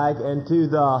the flag and to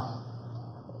the...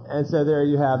 And so there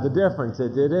you have the difference.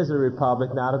 It is a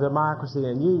republic, not a democracy.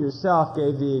 And you yourself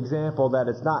gave the example that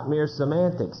it's not mere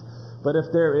semantics. But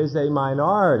if there is a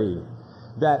minority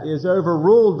that is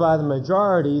overruled by the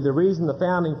majority, the reason the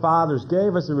Founding Fathers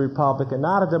gave us a republic and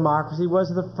not a democracy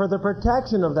was for the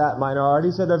protection of that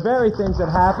minority, so the very things that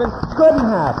happened couldn't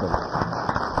happen.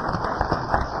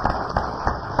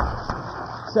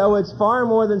 So it's far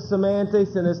more than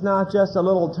semantics, and it's not just a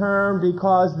little term,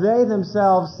 because they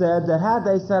themselves said that had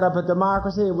they set up a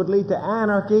democracy, it would lead to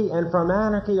anarchy, and from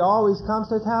anarchy always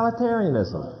comes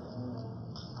totalitarianism.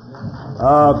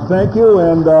 Thank you,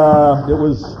 and it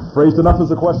was phrased enough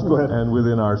as a question. Go ahead. And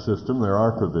within our system, there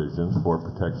are provisions for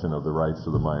protection of the rights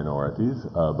of the minorities,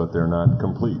 but they're not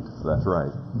complete. That's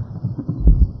right.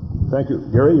 Thank you.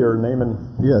 Gary, your name and...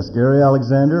 Yes, Gary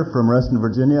Alexander from Reston,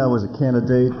 Virginia. I was a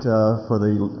candidate for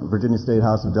the Virginia State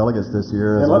House of Delegates this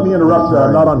year. And let me interrupt,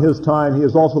 not on his time. He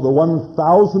is also the 1,000th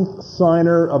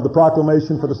signer of the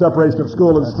proclamation for the separation of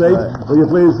school and state. Right. Will you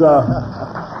please...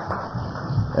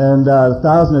 And 1,000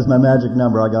 is my magic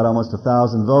number. I got almost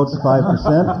 1,000 votes, 5%.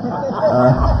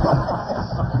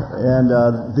 And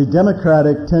the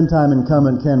Democratic 10-time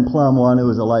incumbent Ken Plum won, who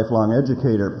is a lifelong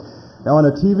educator. Now, in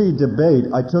a TV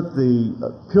debate, I took the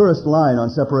purest line on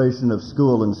separation of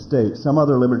school and state. Some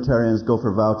other libertarians go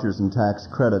for vouchers and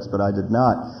tax credits, but I did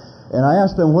not. And I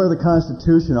asked them where the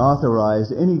Constitution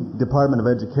authorized any Department of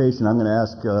Education. I'm going to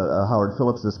ask Howard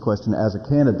Phillips this question as a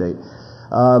candidate.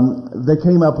 They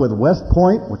came up with West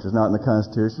Point, which is not in the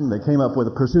Constitution. They came up with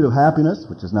a pursuit of happiness,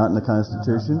 which is not in the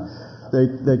Constitution.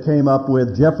 They came up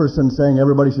with Jefferson saying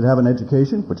everybody should have an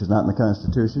education, which is not in the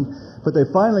Constitution. But they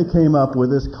finally came up with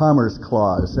this Commerce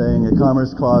Clause, saying a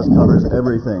Commerce Clause covers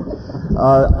everything.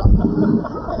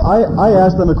 I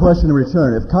asked them a question in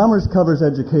return. If commerce covers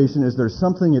education, is there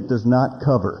something it does not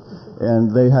cover?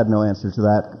 And they had no answer to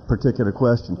that particular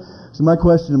question. So my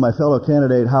question to my fellow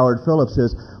candidate, Howard Phillips,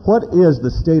 is what is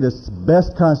the state's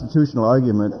best constitutional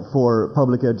argument for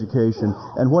public education,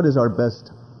 and what is our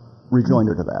best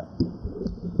rejoinder to that?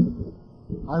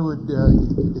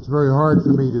 It's very hard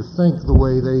for me to think the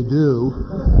way they do.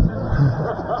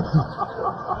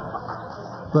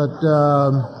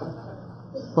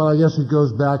 But I guess it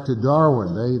goes back to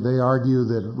Darwin. They argue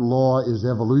that law is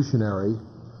evolutionary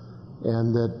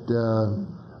and that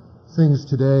things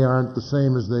today aren't the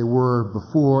same as they were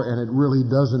before, and it really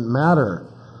doesn't matter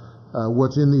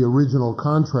what's in the original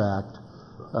contract.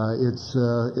 It's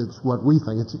what we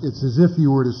think. It's as if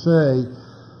you were to say,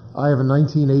 I have a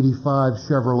 1985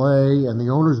 Chevrolet, and the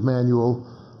owner's manual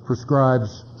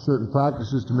prescribes certain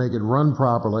practices to make it run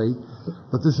properly,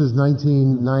 but this is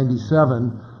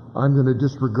 1997. I'm going to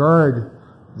disregard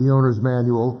the owner's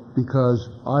manual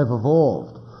because I've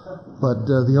evolved. But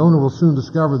the owner will soon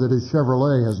discover that his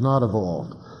Chevrolet has not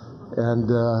evolved.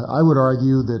 And I would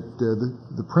argue that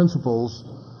the principles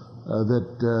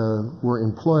that were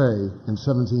in play in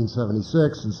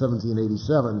 1776 and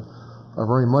 1787 are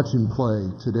very much in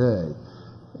play today,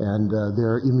 and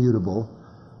they're immutable.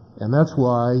 And that's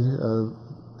why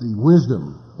the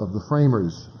wisdom of the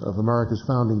framers of America's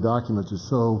founding documents is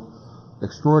so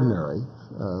extraordinary,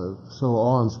 so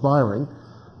awe-inspiring.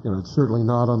 You know, it's certainly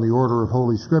not on the order of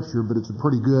Holy Scripture, but it's a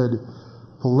pretty good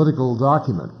political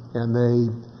document. And they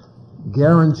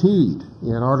guaranteed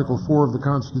in Article 4 of the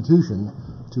Constitution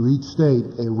to each state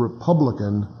a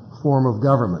republican form of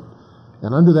government.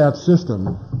 And under that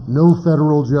system, no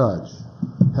federal judge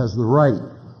has the right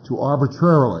to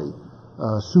arbitrarily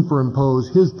superimpose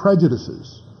his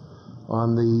prejudices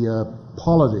on the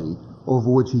polity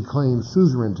over which he claims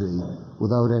suzerainty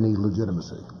without any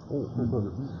legitimacy.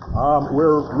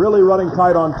 We're really running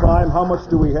tight on time. How much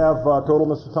do we have total,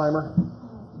 Mr. Timer?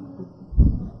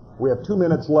 We have 2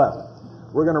 minutes left.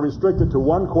 We're going to restrict it to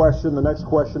one question. The next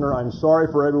questioner, I'm sorry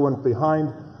for everyone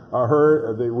behind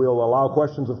her. We'll allow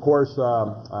questions, of course,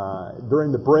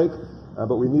 during the break,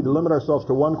 but we need to limit ourselves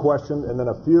to one question and then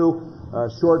a few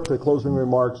short closing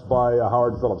remarks by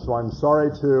Howard Phillips. So I'm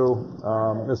sorry to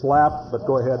Ms. Lapp, but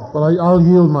go ahead. Well, I'll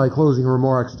yield my closing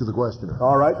remarks to the questioner.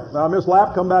 All right. Ms.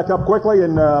 Lapp, come back up quickly,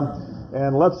 and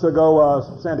let's go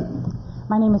Sandy.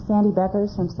 My name is Sandy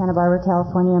Beckers from Santa Barbara,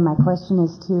 California. My question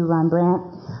is to Ron Brandt.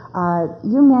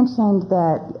 You mentioned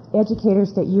that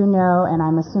educators that you know, and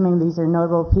I'm assuming these are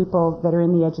notable people that are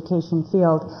in the education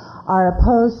field, are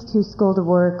opposed to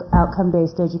school-to-work,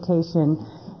 outcome-based education,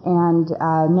 and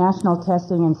national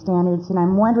testing and standards. And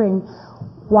I'm wondering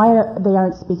why they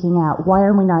aren't speaking out. Why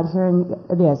are we not hearing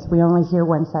this? We only hear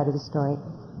one side of the story.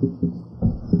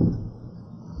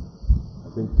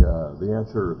 I think the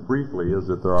answer briefly is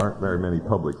that there aren't very many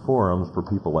public forums for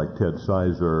people like Ted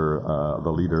Sizer,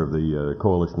 the leader of the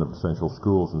Coalition of Essential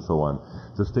Schools and so on,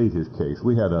 to state his case.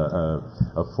 We had a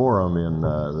forum in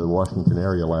the Washington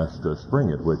area last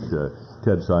spring at which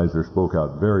Ted Sizer spoke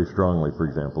out very strongly, for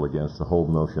example, against the whole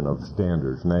notion of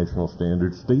standards, national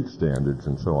standards, state standards,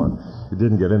 and so on. It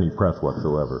didn't get any press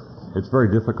whatsoever. It's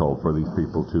very difficult for these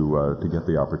people to get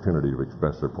the opportunity to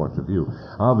express their points of view.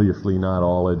 Obviously, not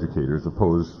all educators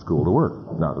oppose school to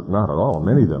work. Not at all.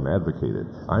 Many of them advocate it.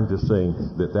 I'm just saying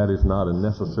that is not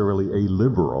necessarily a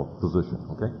liberal position,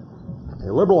 okay?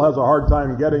 A liberal has a hard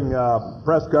time getting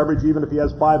press coverage even if he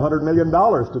has $500 million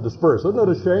to disperse. Isn't it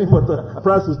a shame what the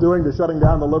press is doing to shutting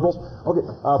down the liberals? Okay,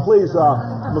 please,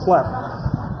 Ms. Lapp.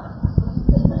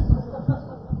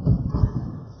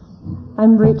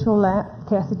 I'm Rachel Lapp,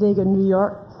 Cassadaga, New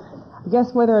York. I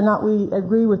guess whether or not we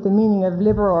agree with the meaning of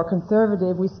liberal or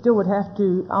conservative, we still would have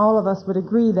to, all of us would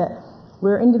agree that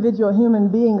we're individual human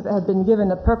beings that have been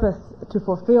given a purpose to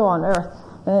fulfill on earth.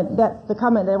 And that's the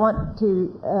comment I want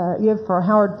to give for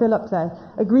Howard Phillips. I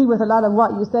agree with a lot of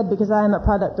what you said because I am a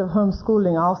product of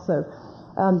homeschooling also.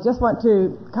 Just want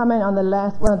to comment on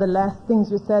one of the last things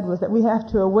you said was that we have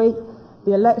to await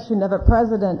the election of a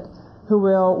president who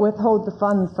will withhold the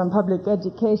funds from public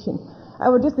education. I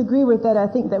would disagree with that. I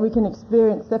think that we can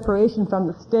experience separation from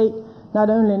the state, not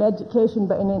only in education,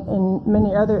 but in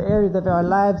many other areas of our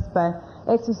lives by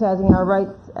exercising our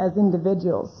rights as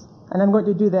individuals. And I'm going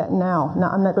to do that now.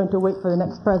 I'm not going to wait for the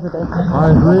next president.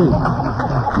 I agree.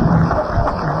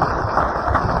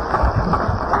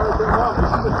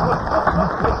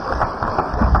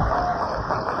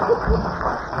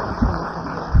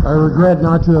 I regret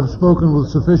not to have spoken with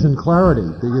sufficient clarity,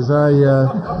 because I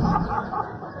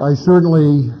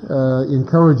certainly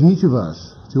encourage each of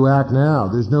us to act now.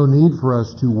 There's no need for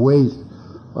us to wait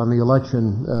on the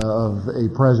election of a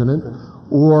president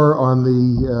or on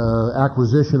the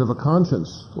acquisition of a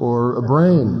conscience or a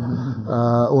brain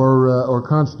or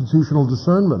constitutional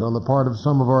discernment on the part of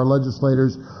some of our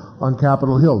legislators on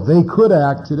Capitol Hill. They could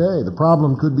act today. The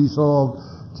problem could be solved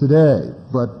today,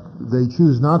 but they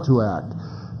choose not to act.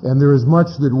 And there is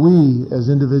much that we as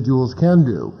individuals can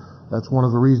do. That's one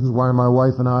of the reasons why my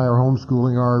wife and I are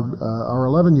homeschooling our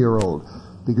 11-year-old,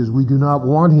 because we do not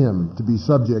want him to be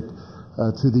subject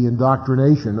to the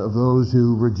indoctrination of those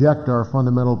who reject our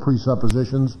fundamental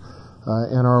presuppositions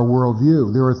and our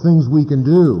worldview. There are things we can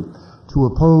do to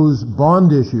oppose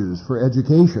bond issues for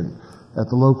education at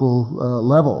the local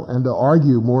level and to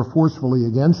argue more forcefully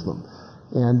against them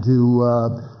and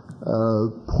to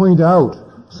point out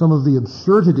some of the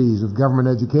absurdities of government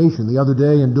education. The other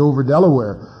day in Dover,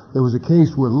 Delaware, there was a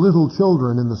case where little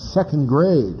children in the second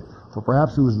grade, or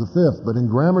perhaps it was the fifth, but in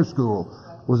grammar school,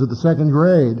 was it the second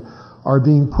grade, are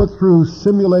being put through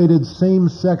simulated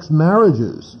same-sex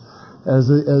marriages as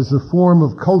a form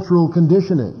of cultural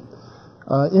conditioning.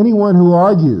 Anyone who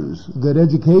argues that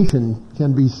education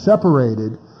can be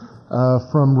separated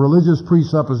from religious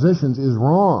presuppositions is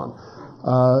wrong.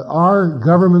 Our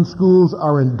government schools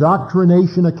are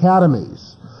indoctrination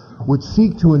academies, which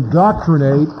seek to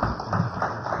indoctrinate.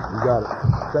 You got it.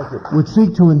 Thank you. Which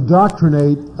seek to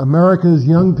indoctrinate America's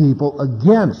young people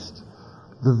against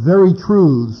the very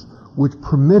truths which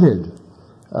permitted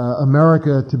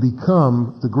America to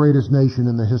become the greatest nation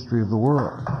in the history of the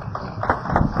world.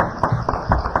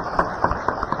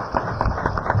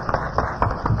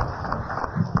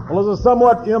 Well, as a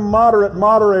somewhat immoderate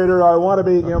moderator, I want to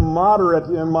be immoderate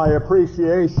in my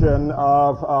appreciation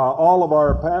of all of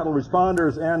our panel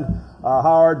responders and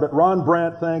Howard. But Ron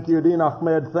Brandt, thank you. Dean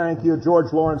Ahmed, thank you.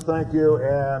 George Lawrence, thank you.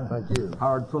 And thank you.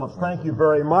 Howard Phillips, thank you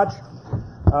very much.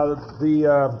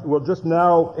 We'll just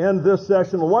now end this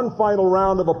session. One final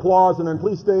round of applause, and then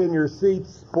please stay in your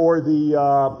seats for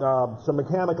some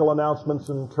mechanical announcements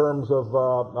in terms of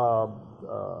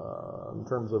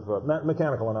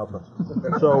mechanical announcements.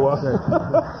 So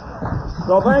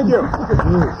thank you.